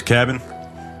around his cabin,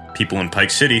 people in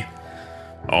Pike City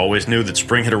always knew that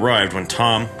spring had arrived when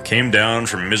Tom came down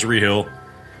from Misery Hill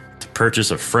to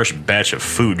purchase a fresh batch of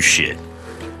food shit.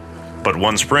 But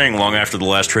one spring, long after the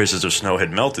last traces of snow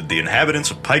had melted, the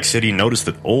inhabitants of Pike City noticed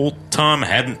that old Tom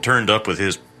hadn't turned up with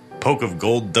his poke of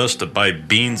gold dust to buy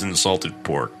beans and salted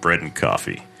pork, bread and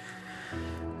coffee.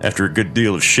 After a good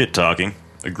deal of shit-talking,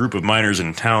 a group of miners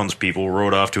and townspeople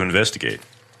rode off to investigate.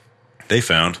 They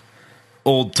found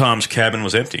old Tom's cabin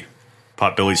was empty.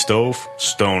 Potbelly stove,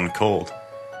 stone cold.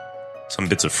 Some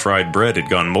bits of fried bread had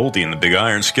gone moldy in the big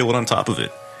iron skillet on top of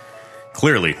it.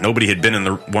 Clearly, nobody had been in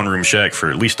the one-room shack for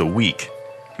at least a week,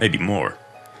 maybe more.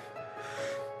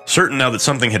 Certain now that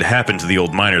something had happened to the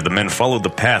old miner, the men followed the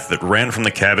path that ran from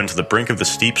the cabin to the brink of the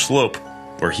steep slope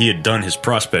where he had done his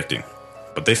prospecting.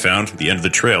 But they found the end of the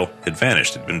trail had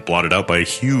vanished. It had been blotted out by a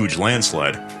huge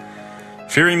landslide.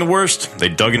 Fearing the worst, they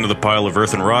dug into the pile of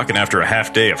earth and rock, and after a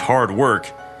half day of hard work,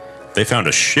 they found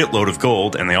a shitload of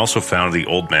gold, and they also found the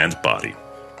old man's body.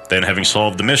 Then, having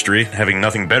solved the mystery, having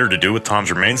nothing better to do with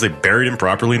Tom's remains, they buried him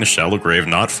properly in a shallow grave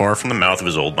not far from the mouth of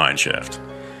his old mine shaft.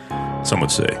 Some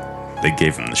would say they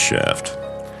gave him the shaft.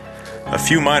 A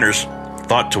few miners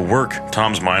thought to work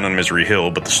Tom's mine on Misery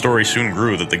Hill, but the story soon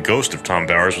grew that the ghost of Tom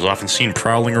Bowers was often seen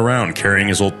prowling around carrying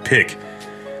his old pick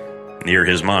near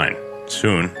his mine.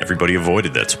 Soon, everybody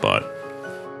avoided that spot.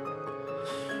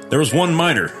 There was one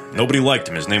miner. Nobody liked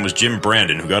him. His name was Jim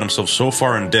Brandon, who got himself so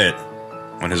far in debt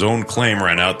when his own claim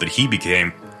ran out that he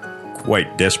became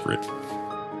quite desperate.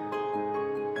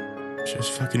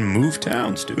 Just fucking move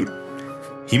towns, dude.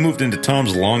 He moved into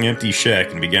Tom's long empty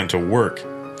shack and began to work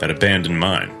that abandoned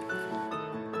mine.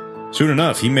 Soon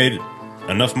enough, he made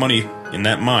enough money in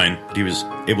that mine that he was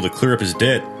able to clear up his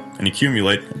debt and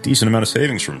accumulate a decent amount of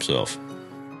savings for himself.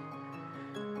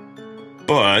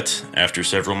 But after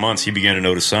several months, he began to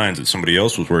notice signs that somebody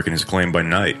else was working his claim by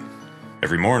night.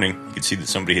 Every morning, he could see that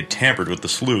somebody had tampered with the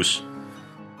sluice,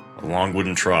 a long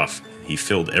wooden trough he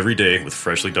filled every day with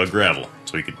freshly dug gravel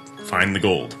so he could find the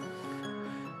gold.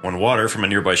 When water from a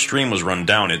nearby stream was run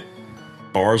down it,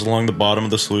 bars along the bottom of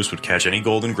the sluice would catch any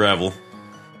gold and gravel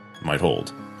it might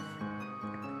hold.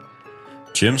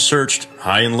 Jim searched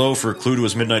high and low for a clue to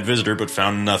his midnight visitor, but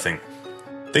found nothing.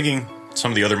 Thinking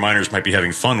some of the other miners might be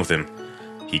having fun with him,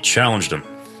 he challenged them,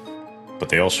 but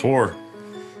they all swore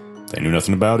they knew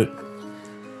nothing about it.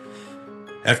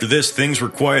 After this, things were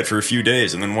quiet for a few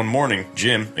days, and then one morning,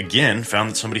 Jim again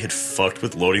found that somebody had fucked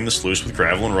with loading the sluice with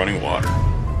gravel and running water.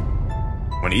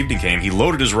 When evening came, he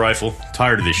loaded his rifle,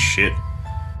 tired of this shit,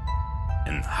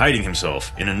 and hiding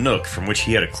himself in a nook from which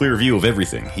he had a clear view of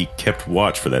everything, he kept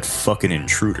watch for that fucking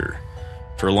intruder.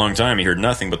 For a long time, he heard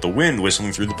nothing but the wind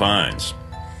whistling through the pines,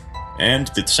 and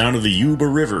the sound of the Yuba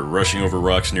River rushing over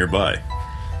rocks nearby.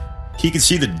 He could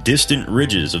see the distant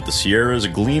ridges of the Sierras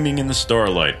gleaming in the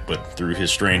starlight, but through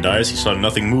his strained eyes he saw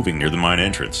nothing moving near the mine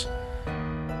entrance.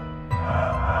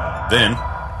 Then,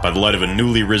 by the light of a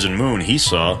newly risen moon, he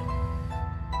saw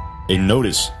a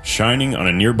notice shining on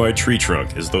a nearby tree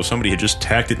trunk, as though somebody had just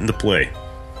tacked it into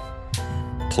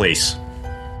place.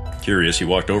 Curious, he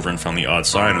walked over and found the odd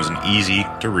sign was an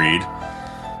easy-to-read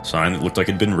sign that looked like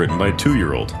it had been written by a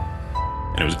 2-year-old.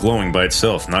 And it was glowing by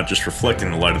itself, not just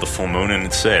reflecting the light of the full moon, and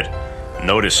it said,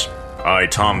 "Notice, I,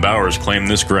 Tom Bowers, claim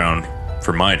this ground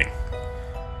for mining."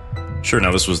 Sure,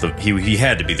 now this was he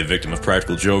had to be the victim of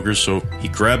practical jokers, so he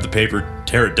grabbed the paper,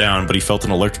 tear it down, but he felt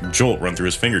an electric jolt run through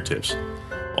his fingertips,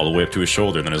 all the way up to his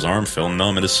shoulder, and then his arm fell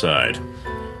numb at his side.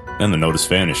 Then the notice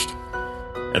vanished.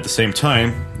 At the same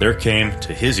time, there came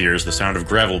to his ears the sound of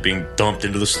gravel being dumped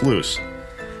into the sluice.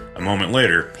 A moment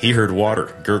later, he heard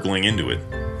water gurgling into it.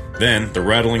 Then, the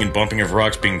rattling and bumping of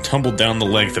rocks being tumbled down the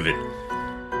length of it.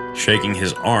 Shaking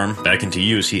his arm back into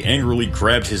use, he angrily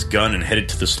grabbed his gun and headed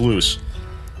to the sluice.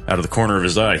 Out of the corner of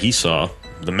his eye, he saw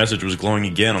the message was glowing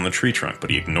again on the tree trunk, but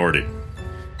he ignored it.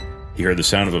 He heard the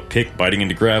sound of a pick biting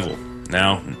into gravel.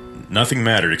 Now, nothing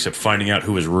mattered except finding out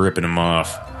who was ripping him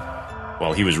off,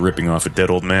 while he was ripping off a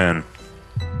dead old man.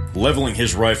 Leveling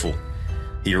his rifle,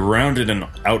 he rounded an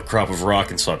outcrop of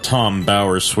rock and saw Tom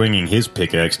Bowers swinging his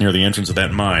pickaxe near the entrance of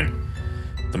that mine.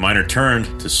 The miner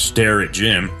turned to stare at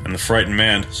Jim, and the frightened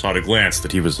man saw at a glance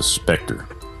that he was a specter.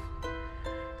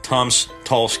 Tom's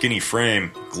tall, skinny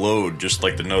frame glowed just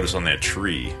like the notice on that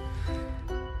tree.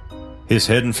 His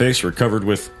head and face were covered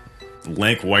with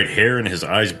lank white hair, and his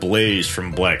eyes blazed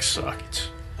from black sockets.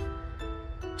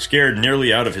 Scared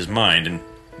nearly out of his mind, and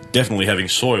definitely having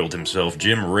soiled himself,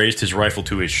 Jim raised his rifle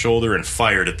to his shoulder and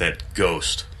fired at that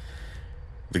ghost.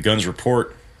 The gun's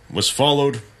report was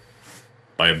followed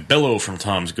by a bellow from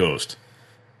Tom's ghost.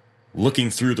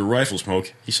 Looking through the rifle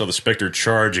smoke, he saw the specter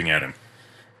charging at him,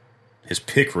 his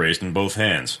pick raised in both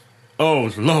hands.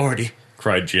 "Oh, Lordy!"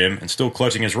 cried Jim, and still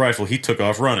clutching his rifle, he took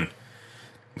off running,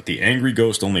 with the angry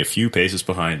ghost only a few paces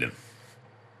behind him.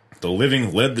 The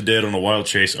living led the dead on a wild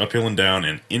chase uphill and down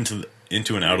and into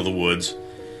and out of the woods,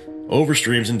 over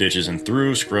streams and ditches, and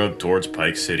through scrub towards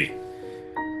Pike City.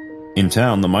 In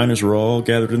town, the miners were all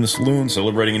gathered in the saloon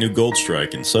celebrating a new gold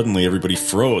strike, and suddenly everybody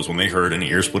froze when they heard an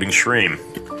ear-splitting scream.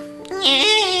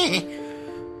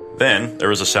 Then there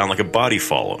was a sound like a body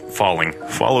falling,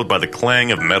 followed by the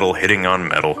clang of metal hitting on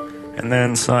metal, and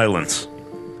then silence.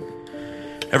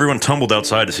 Everyone tumbled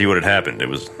outside to see what had happened.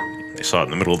 They saw it in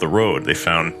the middle of the road. They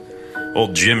found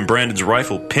old Jim Brandon's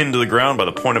rifle pinned to the ground by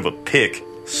the point of a pick,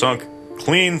 sunk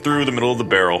clean through the middle of the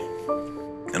barrel,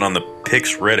 and on the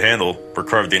pick's red handle were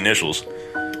carved the initials,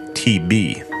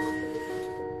 TB.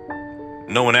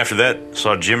 No one after that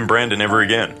saw Jim Brandon ever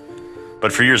again.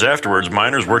 But for years afterwards,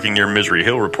 miners working near Misery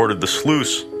Hill reported the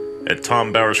sluice at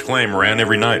Tom Bowers' claim ran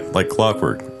every night, like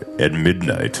clockwork, at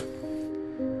midnight.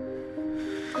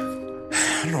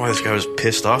 I don't know why this guy was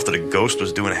pissed off that a ghost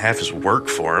was doing half his work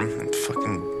for him. And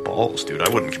fucking balls, dude. I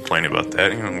wouldn't complain about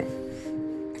that. You know,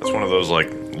 that's one of those,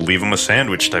 like, leave him a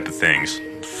sandwich type of things.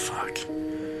 Fuck.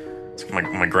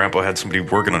 My grandpa had somebody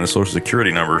working on his social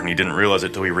security number, and he didn't realize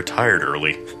it till he retired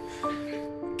early.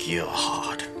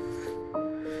 God.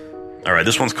 All right,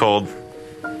 this one's called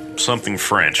something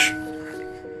French.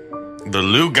 The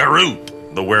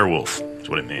loup-garou, the werewolf, is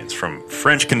what it means. From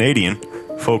French-Canadian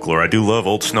folklore. I do love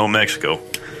old Snow, Mexico.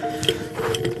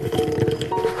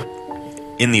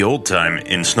 In the old time,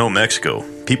 in Snow, Mexico,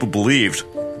 people believed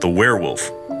the werewolf,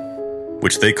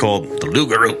 which they called the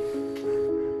loup-garou.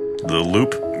 The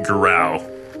loup-garou.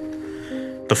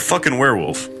 The fucking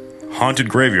werewolf haunted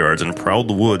graveyards and prowled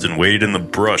the woods and waited in the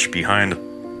brush behind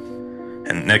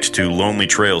and next to lonely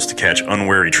trails to catch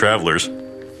unwary travelers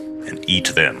and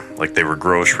eat them like they were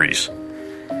groceries.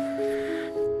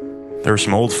 There were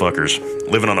some old fuckers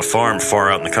living on a farm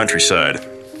far out in the countryside.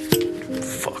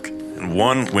 Fuck. And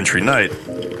one wintry night,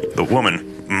 the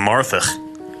woman, Martha,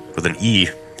 with an E,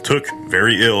 took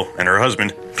very ill, and her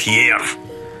husband, Pierre,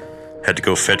 had to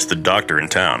go fetch the doctor in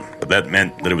town. But that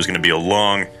meant that it was going to be a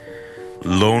long,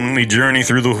 lonely journey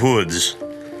through the woods.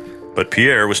 But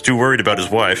Pierre was too worried about his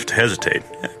wife to hesitate.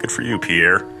 Yeah, good for you,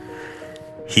 Pierre.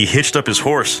 He hitched up his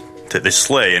horse to the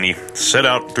sleigh, and he set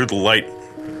out through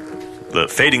the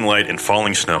fading light and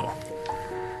falling snow.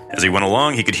 As he went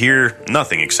along, he could hear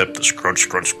nothing except the scrunch,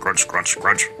 scrunch, scrunch, scrunch,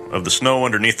 scrunch of the snow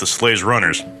underneath the sleigh's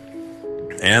runners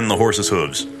and the horse's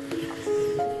hooves.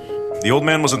 The old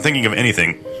man wasn't thinking of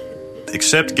anything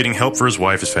except getting help for his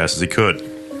wife as fast as he could.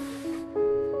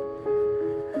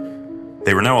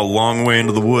 They were now a long way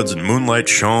into the woods, and moonlight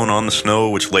shone on the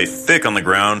snow, which lay thick on the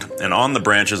ground and on the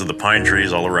branches of the pine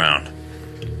trees all around.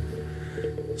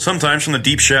 Sometimes from the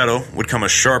deep shadow would come a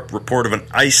sharp report of an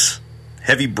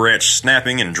ice-heavy branch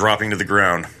snapping and dropping to the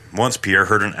ground. Once Pierre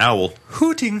heard an owl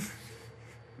hooting.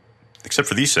 Except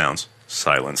for these sounds,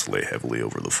 silence lay heavily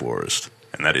over the forest.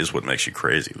 And that is what makes you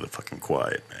crazy, the fucking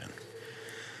quiet, man.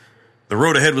 The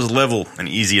road ahead was level and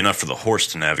easy enough for the horse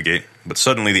to navigate, but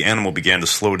suddenly the animal began to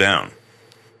slow down.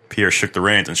 Pierre shook the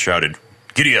reins and shouted,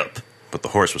 "Giddy up!" But the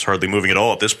horse was hardly moving at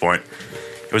all at this point.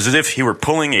 It was as if he were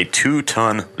pulling a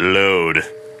 2-ton load,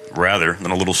 rather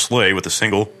than a little sleigh with a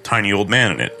single tiny old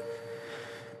man in it.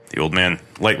 The old man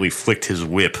lightly flicked his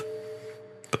whip,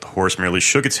 but the horse merely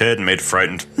shook its head and made a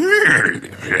frightened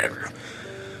The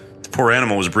poor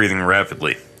animal was breathing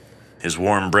rapidly, his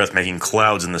warm breath making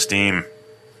clouds in the steam,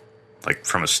 like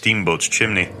from a steamboat's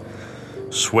chimney.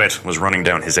 Sweat was running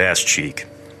down his ass cheek.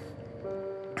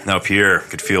 Now Pierre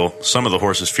could feel some of the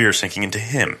horse's fear sinking into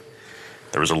him.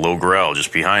 There was a low growl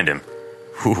just behind him,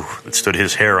 that stood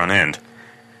his hair on end.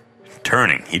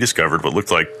 Turning, he discovered what looked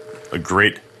like a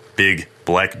great big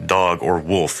black dog or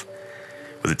wolf,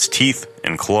 with its teeth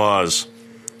and claws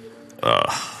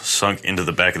sunk into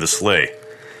the back of the sleigh.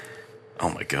 Oh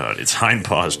my god, its hind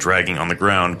paws dragging on the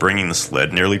ground, bringing the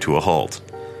sled nearly to a halt.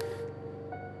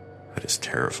 That is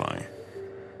terrifying.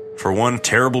 For one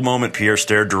terrible moment, Pierre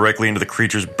stared directly into the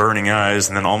creature's burning eyes,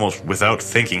 and then almost without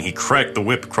thinking, he cracked the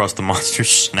whip across the monster's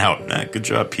snout. Good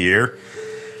job, Pierre.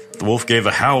 The wolf gave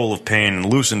a howl of pain and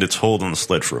loosened its hold on the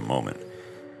sled for a moment.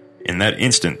 In that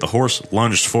instant, the horse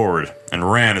lunged forward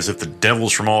and ran as if the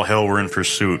devils from all hell were in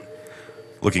pursuit.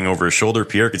 Looking over his shoulder,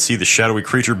 Pierre could see the shadowy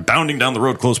creature bounding down the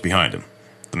road close behind him.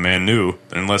 The man knew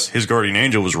that unless his guardian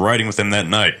angel was riding with him that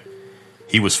night,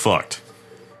 he was fucked.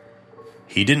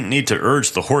 He didn't need to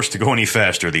urge the horse to go any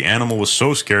faster. The animal was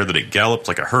so scared that it galloped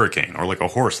like a hurricane, or like a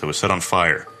horse that was set on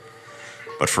fire.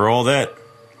 But for all that,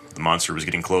 the monster was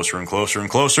getting closer and closer and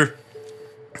closer,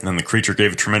 and then the creature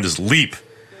gave a tremendous leap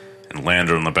and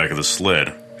landed on the back of the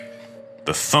sled.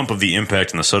 The thump of the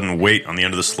impact and the sudden weight on the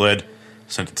end of the sled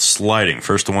sent it sliding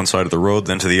first to one side of the road,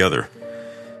 then to the other.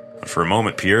 But for a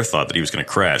moment, Pierre thought that he was going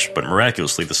to crash, but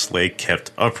miraculously the sleigh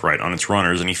kept upright on its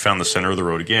runners, and he found the center of the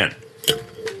road again.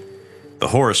 The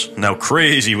horse, now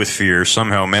crazy with fear,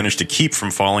 somehow managed to keep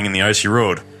from falling in the icy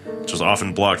road, which was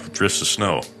often blocked with drifts of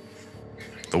snow.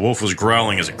 The wolf was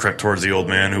growling as it crept towards the old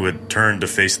man, who had turned to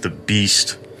face the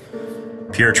beast.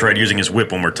 Pierre tried using his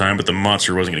whip one more time, but the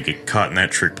monster wasn't going to get caught in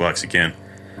that trick box again.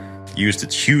 It used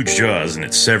its huge jaws, and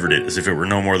it severed it as if it were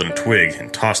no more than a twig,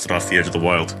 and tossed it off the edge of the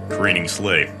wild, careening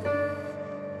sleigh.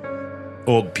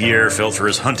 Old Pierre felt for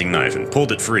his hunting knife and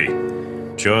pulled it free,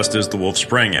 just as the wolf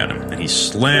sprang at him, and he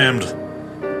slammed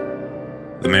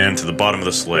the man to the bottom of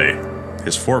the sleigh.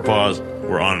 His forepaws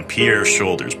were on Pierre's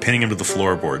shoulders, pinning him to the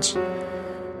floorboards.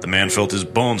 The man felt his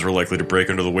bones were likely to break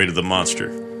under the weight of the monster.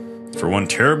 For one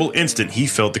terrible instant, he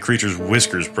felt the creature's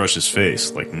whiskers brush his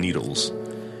face like needles.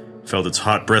 Felt its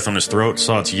hot breath on his throat,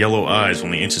 saw its yellow eyes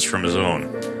only inches from his own.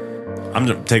 I'm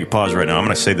going to take a pause right now. I'm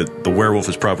going to say that the werewolf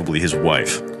is probably his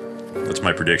wife. That's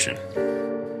my prediction.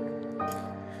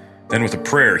 Then with a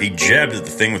prayer, he jabbed at the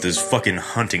thing with his fucking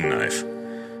hunting knife.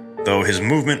 Though his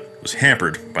movement was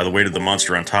hampered by the weight of the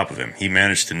monster on top of him, he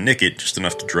managed to nick it just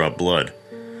enough to draw blood.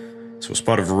 So a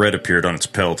spot of red appeared on its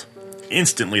pelt.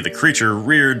 Instantly, the creature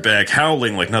reared back,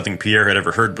 howling like nothing Pierre had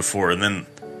ever heard before, and then,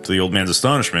 to the old man's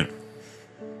astonishment,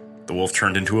 the wolf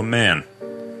turned into a man.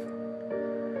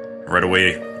 Right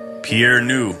away, Pierre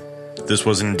knew that this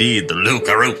was indeed the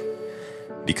loup-garou,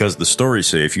 because the stories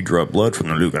say if you draw blood from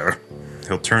the loup-garou,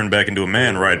 he'll turn back into a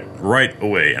man right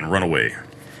away and run away.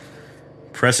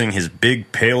 Pressing his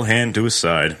big, pale hand to his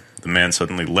side, the man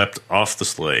suddenly leapt off the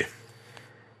sleigh,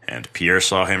 and Pierre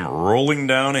saw him rolling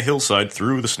down a hillside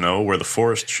through the snow where the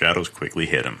forest shadows quickly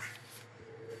hid him.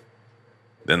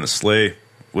 Then the sleigh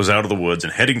was out of the woods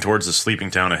and heading towards the sleeping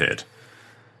town ahead.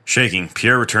 Shaking,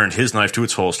 Pierre returned his knife to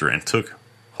its holster and took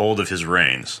hold of his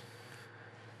reins,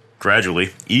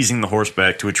 gradually easing the horse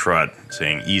back to a trot,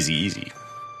 saying, "Easy, easy."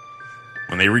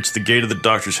 When they reached the gate of the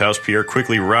doctor's house, Pierre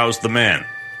quickly roused the man,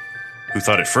 who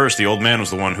thought at first the old man was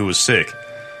the one who was sick,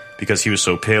 because he was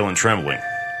so pale and trembling.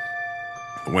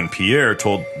 But when Pierre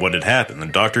told what had happened, the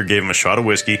doctor gave him a shot of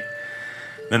whiskey,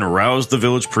 then roused the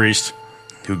village priest,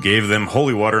 who gave them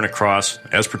holy water and a cross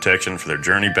as protection for their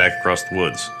journey back across the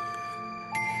woods.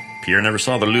 Pierre never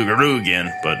saw the loup-garou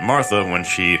again, but Martha, when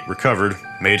she recovered,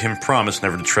 made him promise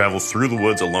never to travel through the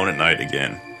woods alone at night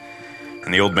again.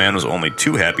 And the old man was only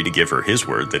too happy to give her his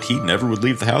word that he never would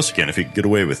leave the house again if he could get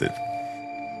away with it.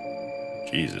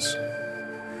 Jesus.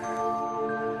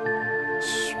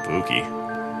 Spooky.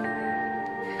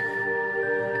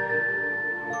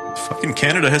 Fucking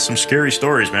Canada has some scary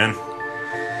stories, man.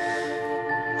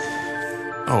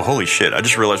 Oh, holy shit. I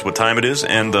just realized what time it is,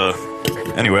 and,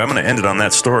 anyway, I'm gonna end it on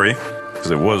that story,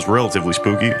 because it was relatively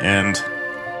spooky, and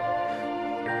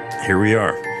here we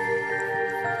are.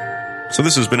 So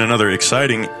this has been another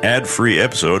exciting, ad-free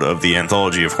episode of the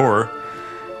Anthology of Horror,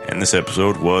 and this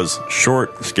episode was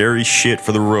short, scary shit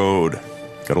for the road.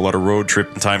 Got a lot of road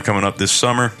trip time coming up this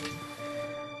summer.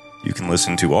 You can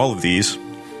listen to all of these,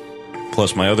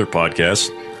 plus my other podcasts,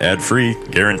 ad-free,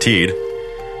 guaranteed.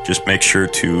 Just make sure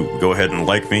to go ahead and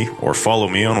like me or follow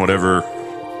me on whatever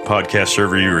podcast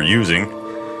server you are using.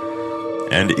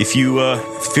 And if you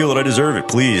feel that I deserve it,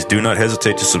 please do not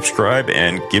hesitate to subscribe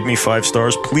and give me 5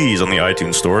 stars, please, on the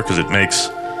iTunes store, because it makes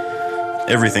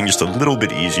everything just a little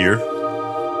bit easier.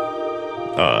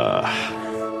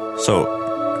 So,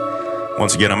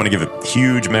 once again, I'm going to give a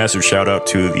huge, massive shout out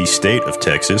to the state of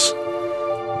Texas,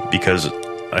 because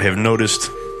I have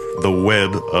noticed the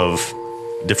web of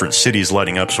different cities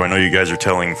lighting up, so I know you guys are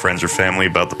telling friends or family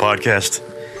about the podcast.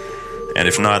 And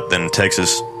if not, then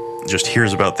Texas just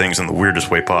hears about things in the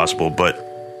weirdest way possible. But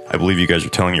I believe you guys are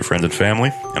telling your friends and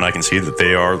family, and I can see that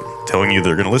they are telling you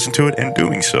they're going to listen to it and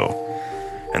doing so.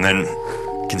 And then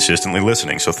consistently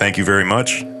listening. So thank you very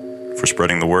much for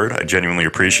spreading the word. I genuinely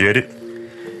appreciate it.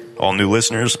 All new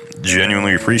listeners,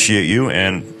 genuinely appreciate you.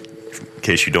 And in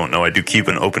case you don't know, I do keep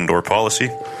an open door policy.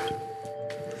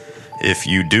 If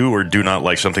you do or do not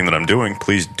like something that I'm doing,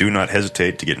 please do not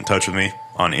hesitate to get in touch with me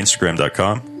on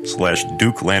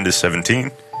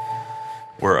Instagram.com/DukeLandis17,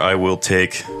 where I will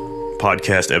take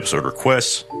podcast episode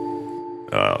requests.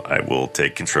 I will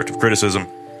take constructive criticism.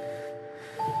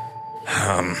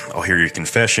 I'll hear your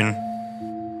confession.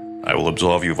 I will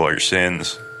absolve you of all your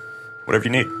sins. Whatever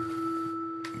you need.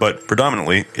 But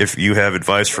predominantly, if you have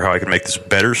advice for how I can make this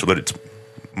better so that it's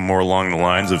more along the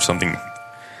lines of something,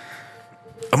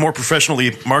 a more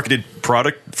professionally marketed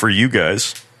product for you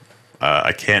guys,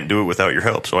 I can't do it without your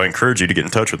help. So I encourage you to get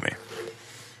in touch with me.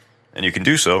 And you can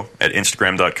do so at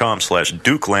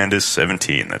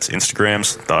Instagram.com/DukeLandis17. That's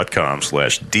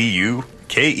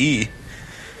Instagrams.com/DUKE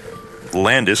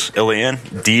Landis,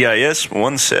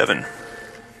 LANDIS17.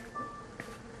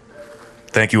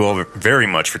 Thank you all very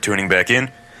much for tuning back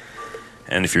in.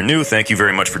 And if you're new, thank you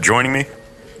very much for joining me.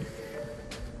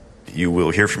 You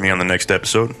will hear from me on the next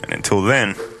episode. And until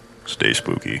then, stay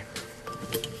spooky.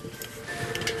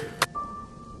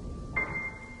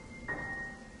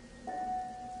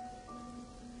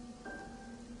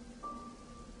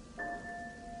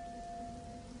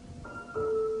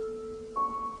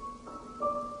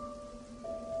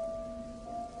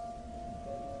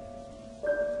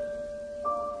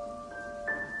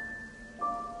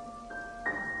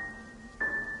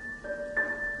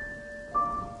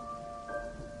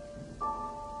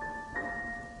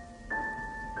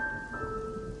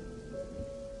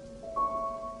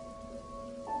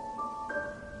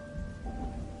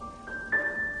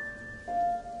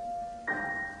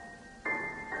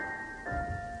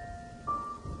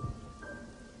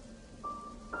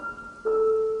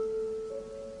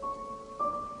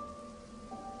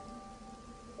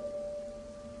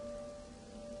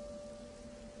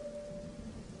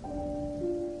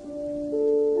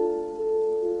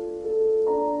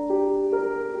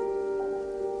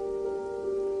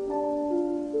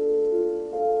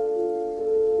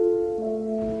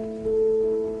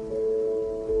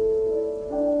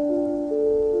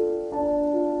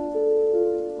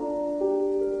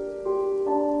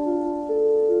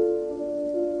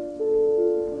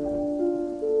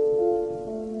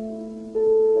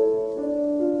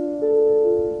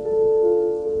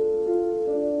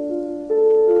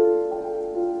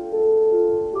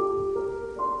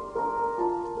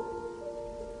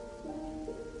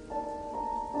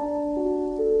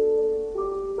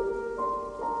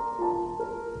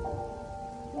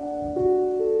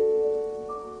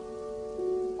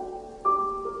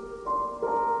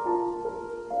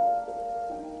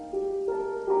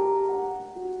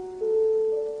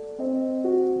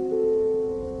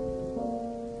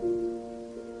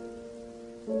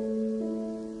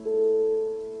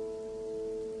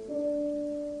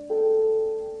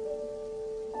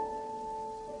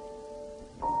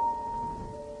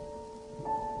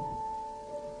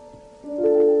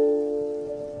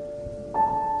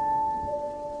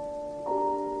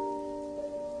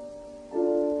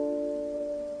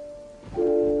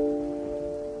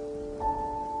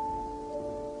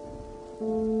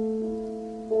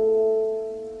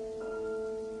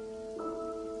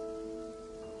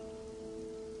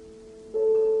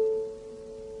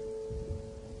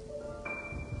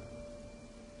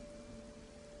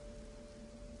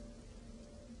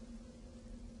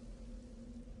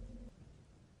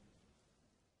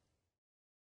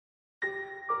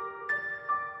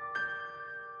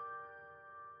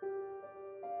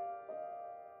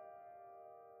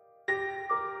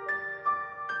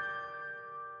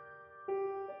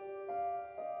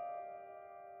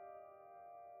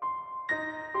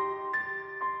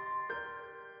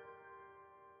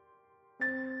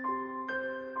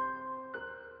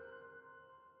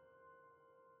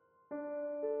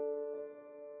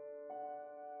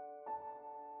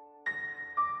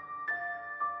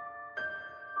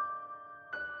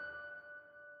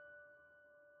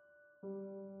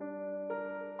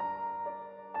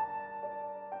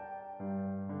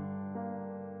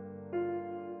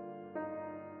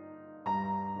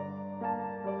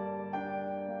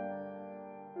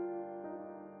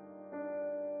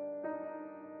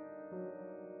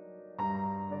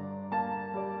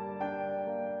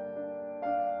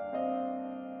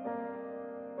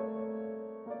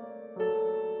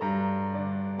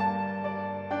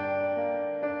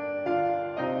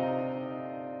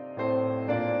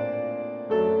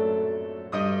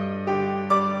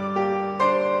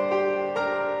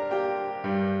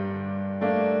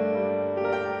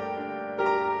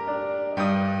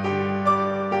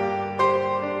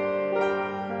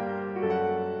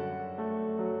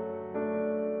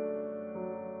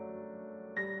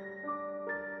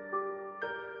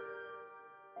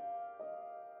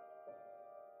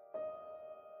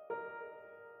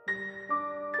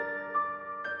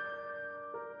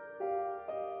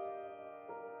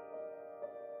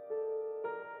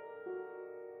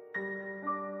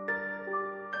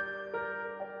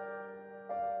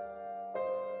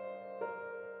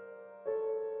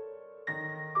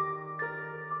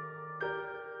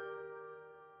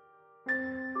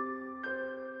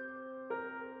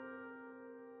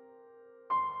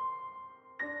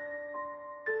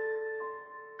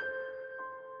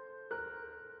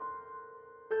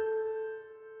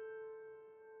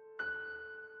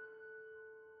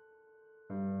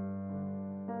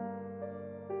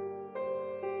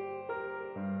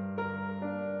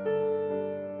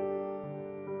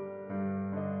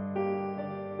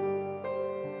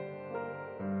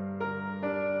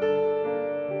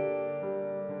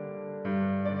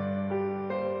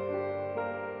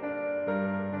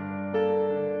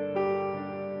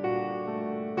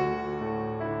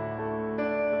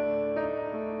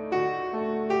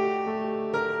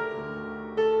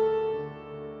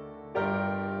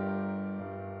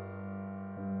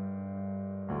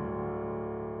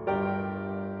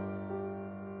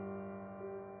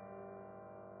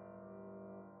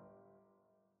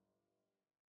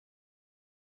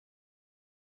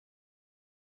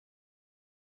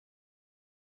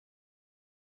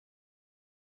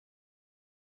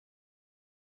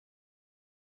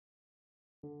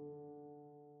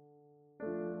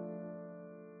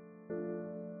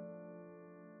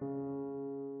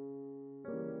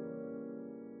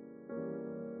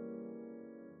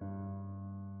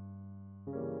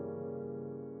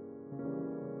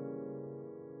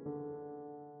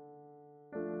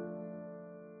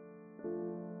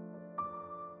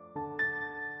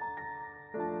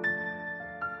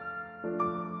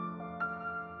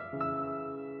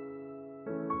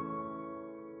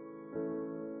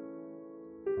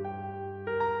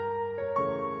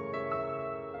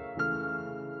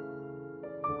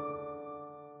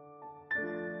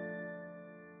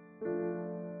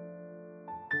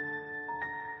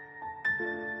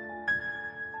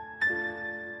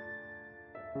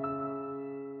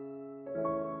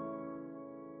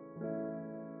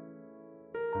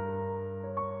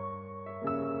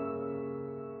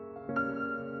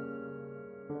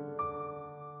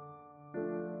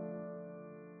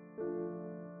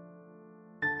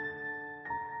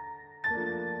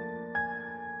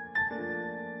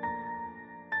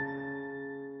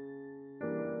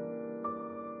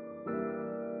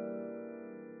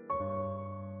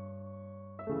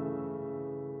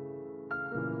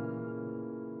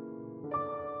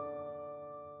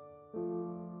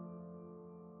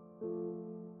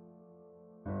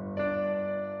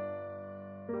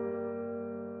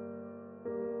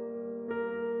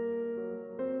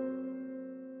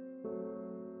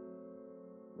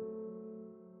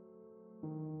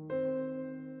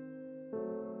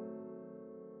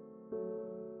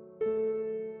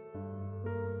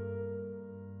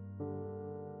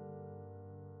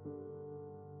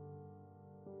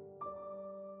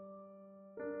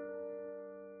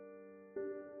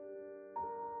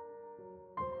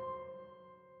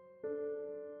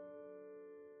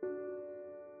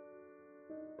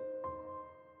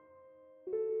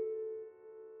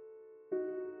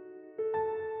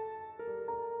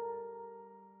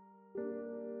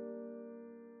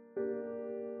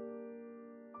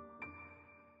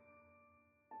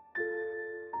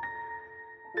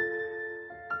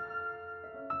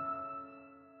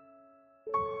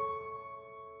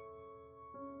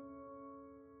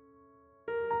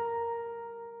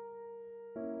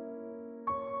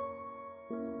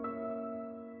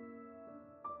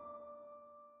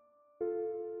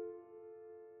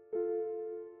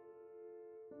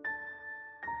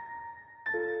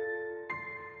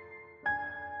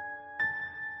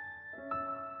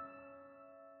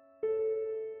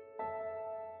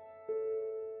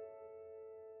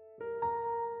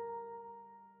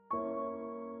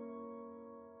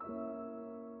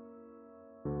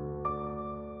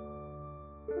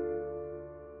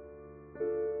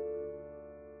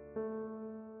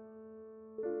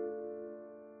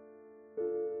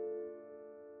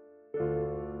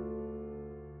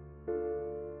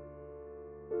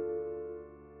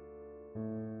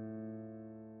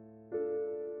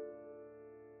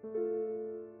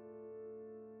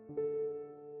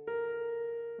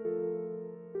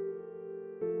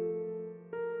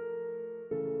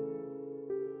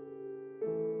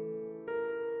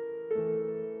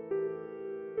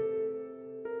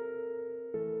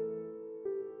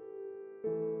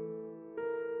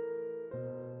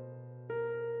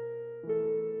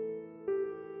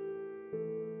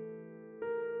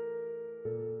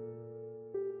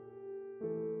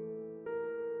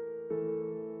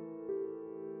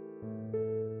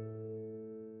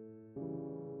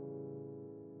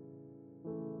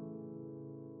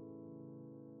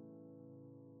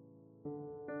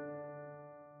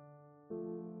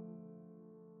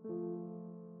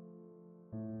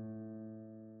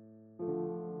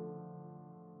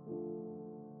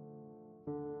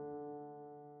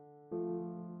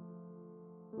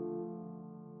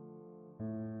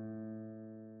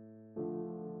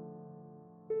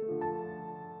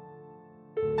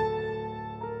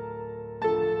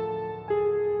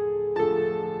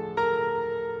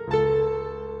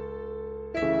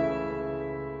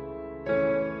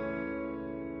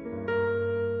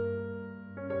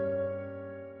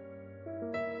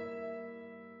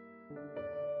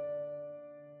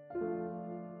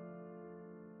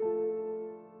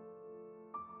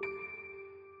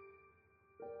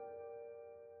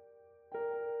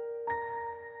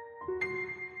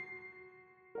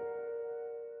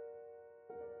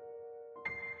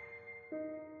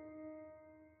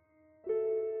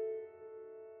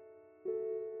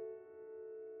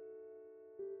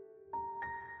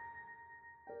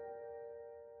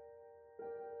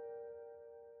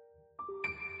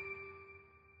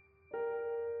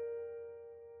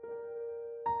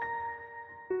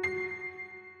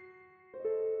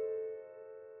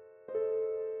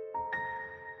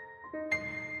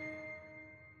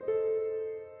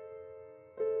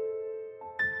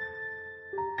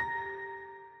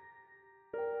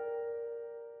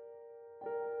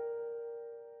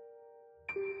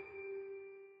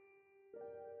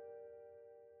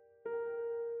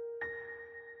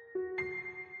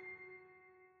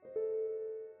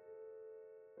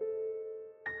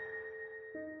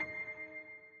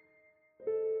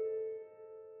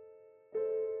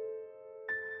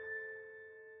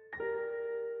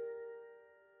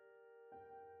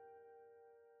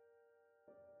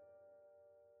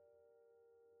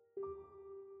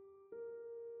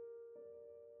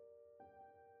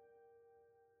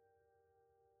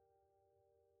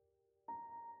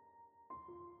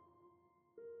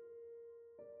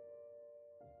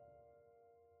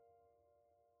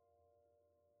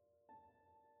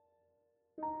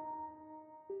 Thank you.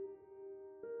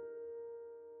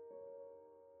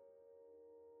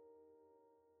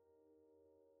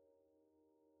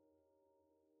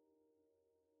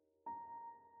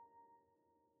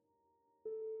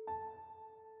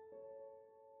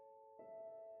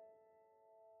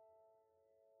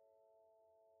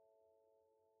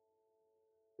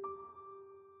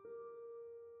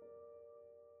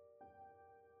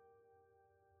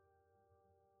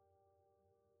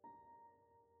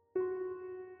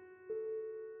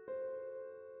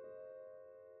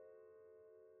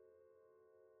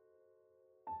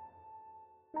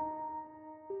 You